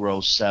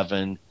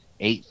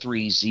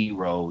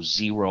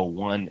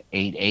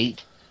 907-830-0188.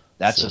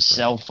 That's a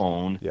cell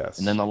phone. Yes.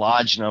 And then the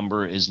lodge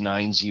number is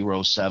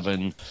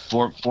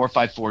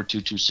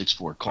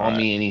 907-454-2264. Call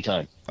me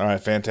anytime. All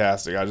right,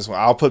 fantastic.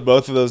 I'll put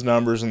both of those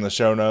numbers in the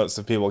show notes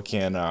so people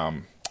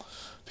can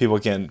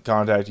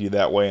contact you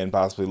that way and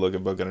possibly look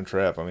at booking a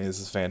trip. I mean, this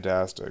is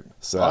fantastic.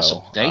 So,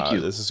 awesome. Thank you.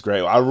 This is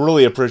great. I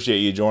really appreciate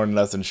you joining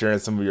us and sharing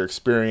some of your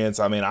experience.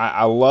 I mean,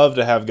 I love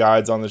to have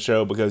guides on the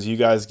show because you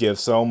guys give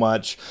so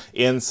much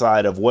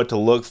insight of what to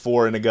look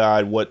for in a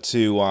guide, what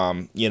to,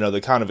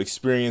 the kind of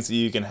experience that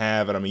you can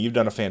have. And I mean, you've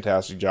done a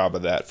fantastic job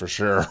of that for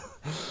sure.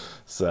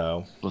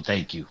 So. Well,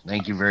 thank you.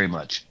 Thank you very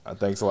much.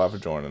 Thanks a lot for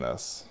joining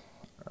us.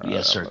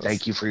 Yes, sir.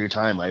 Thank you for your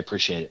time. I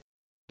appreciate it.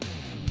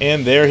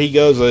 And there he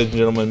goes, ladies and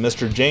gentlemen,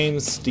 Mr.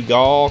 James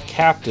Stegall,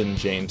 Captain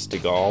James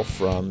Stegall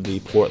from the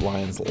Port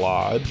Lions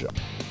Lodge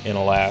in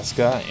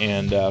Alaska.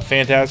 And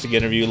fantastic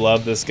interview.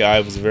 Love this guy.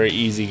 It was a very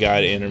easy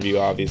guy to interview,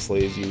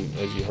 obviously, as you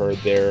heard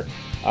there.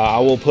 I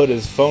will put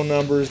his phone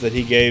numbers that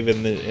he gave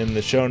in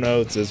the show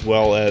notes, as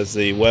well as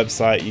the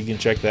website. You can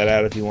check that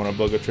out if you want to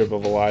book a trip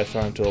of a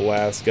lifetime to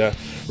Alaska.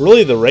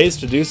 Really, the rates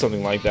to do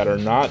something like that are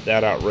not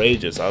that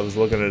outrageous. I was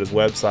looking at his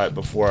website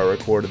before I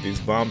recorded these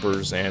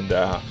bumpers, and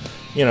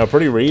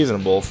pretty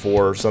reasonable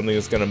for something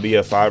that's going to be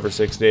a 5 or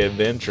 6 day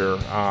adventure.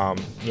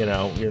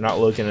 You're not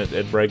looking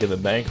at breaking the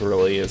bank,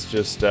 really. It's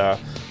just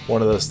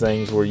one of those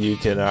things where you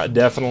can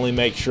definitely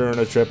make sure on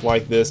a trip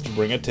like this to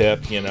bring a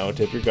tip.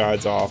 Tip your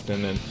guides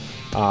often, and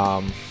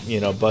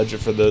budget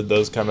for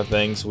those kind of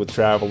things with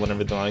travel and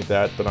everything like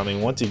that. But I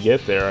mean, once you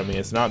get there, I mean,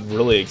 it's not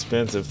really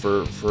expensive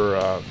for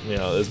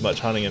as much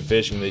hunting and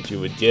fishing that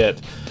you would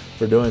get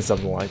for doing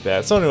something like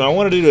that. So anyway, I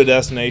wanted to do a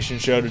destination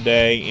show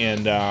today,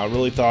 and I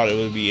really thought it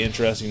would be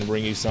interesting to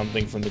bring you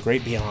something from the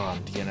great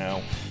beyond,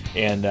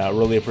 and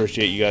really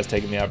appreciate you guys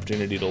taking the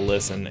opportunity to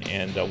listen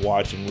and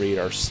watch and read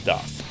our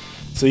stuff.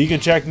 So you can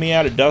check me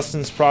out at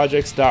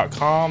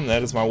dustinsprojects.com.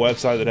 That is my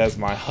website that has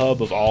my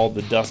hub of all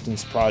the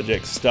Dustin's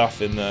Project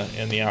stuff in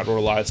the outdoor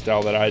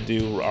lifestyle that I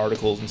do,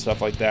 articles and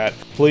stuff like that.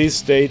 Please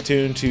stay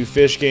tuned to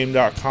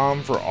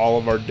fishgame.com for all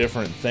of our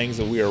different things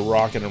that we are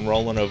rocking and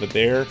rolling over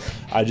there.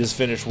 I just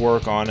finished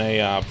work on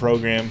a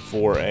program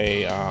for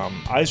a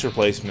ice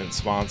replacement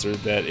sponsor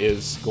that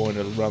is going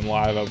to run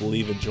live, I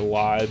believe, in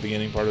July,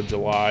 beginning part of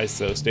July.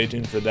 So stay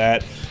tuned for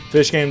that.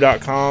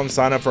 Fishgame.com.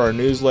 Sign up for our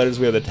newsletters.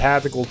 We have the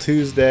Tactical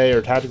Tuesday,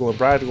 or Tactical and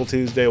Practical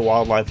Tuesday,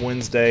 Wildlife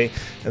Wednesday,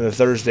 and the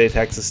Thursday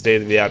Texas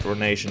State of the Outdoor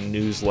Nation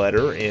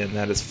newsletter, and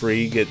that is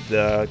free. You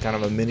get kind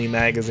of a mini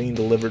magazine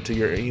delivered to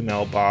your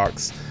email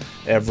box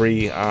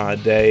every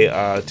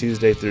day,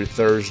 Tuesday through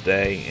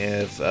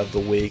Thursday of the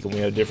week, and we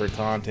have different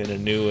content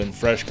and new and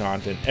fresh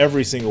content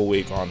every single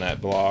week on that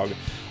blog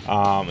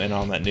and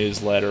on that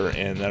newsletter,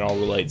 and that all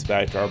relates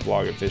back to our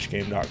blog at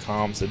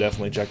fishgame.com, so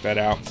definitely check that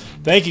out.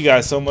 Thank you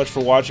guys so much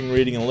for watching,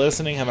 reading, and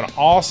listening. Have an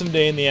awesome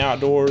day in the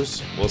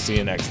outdoors. We'll see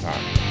you next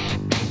time.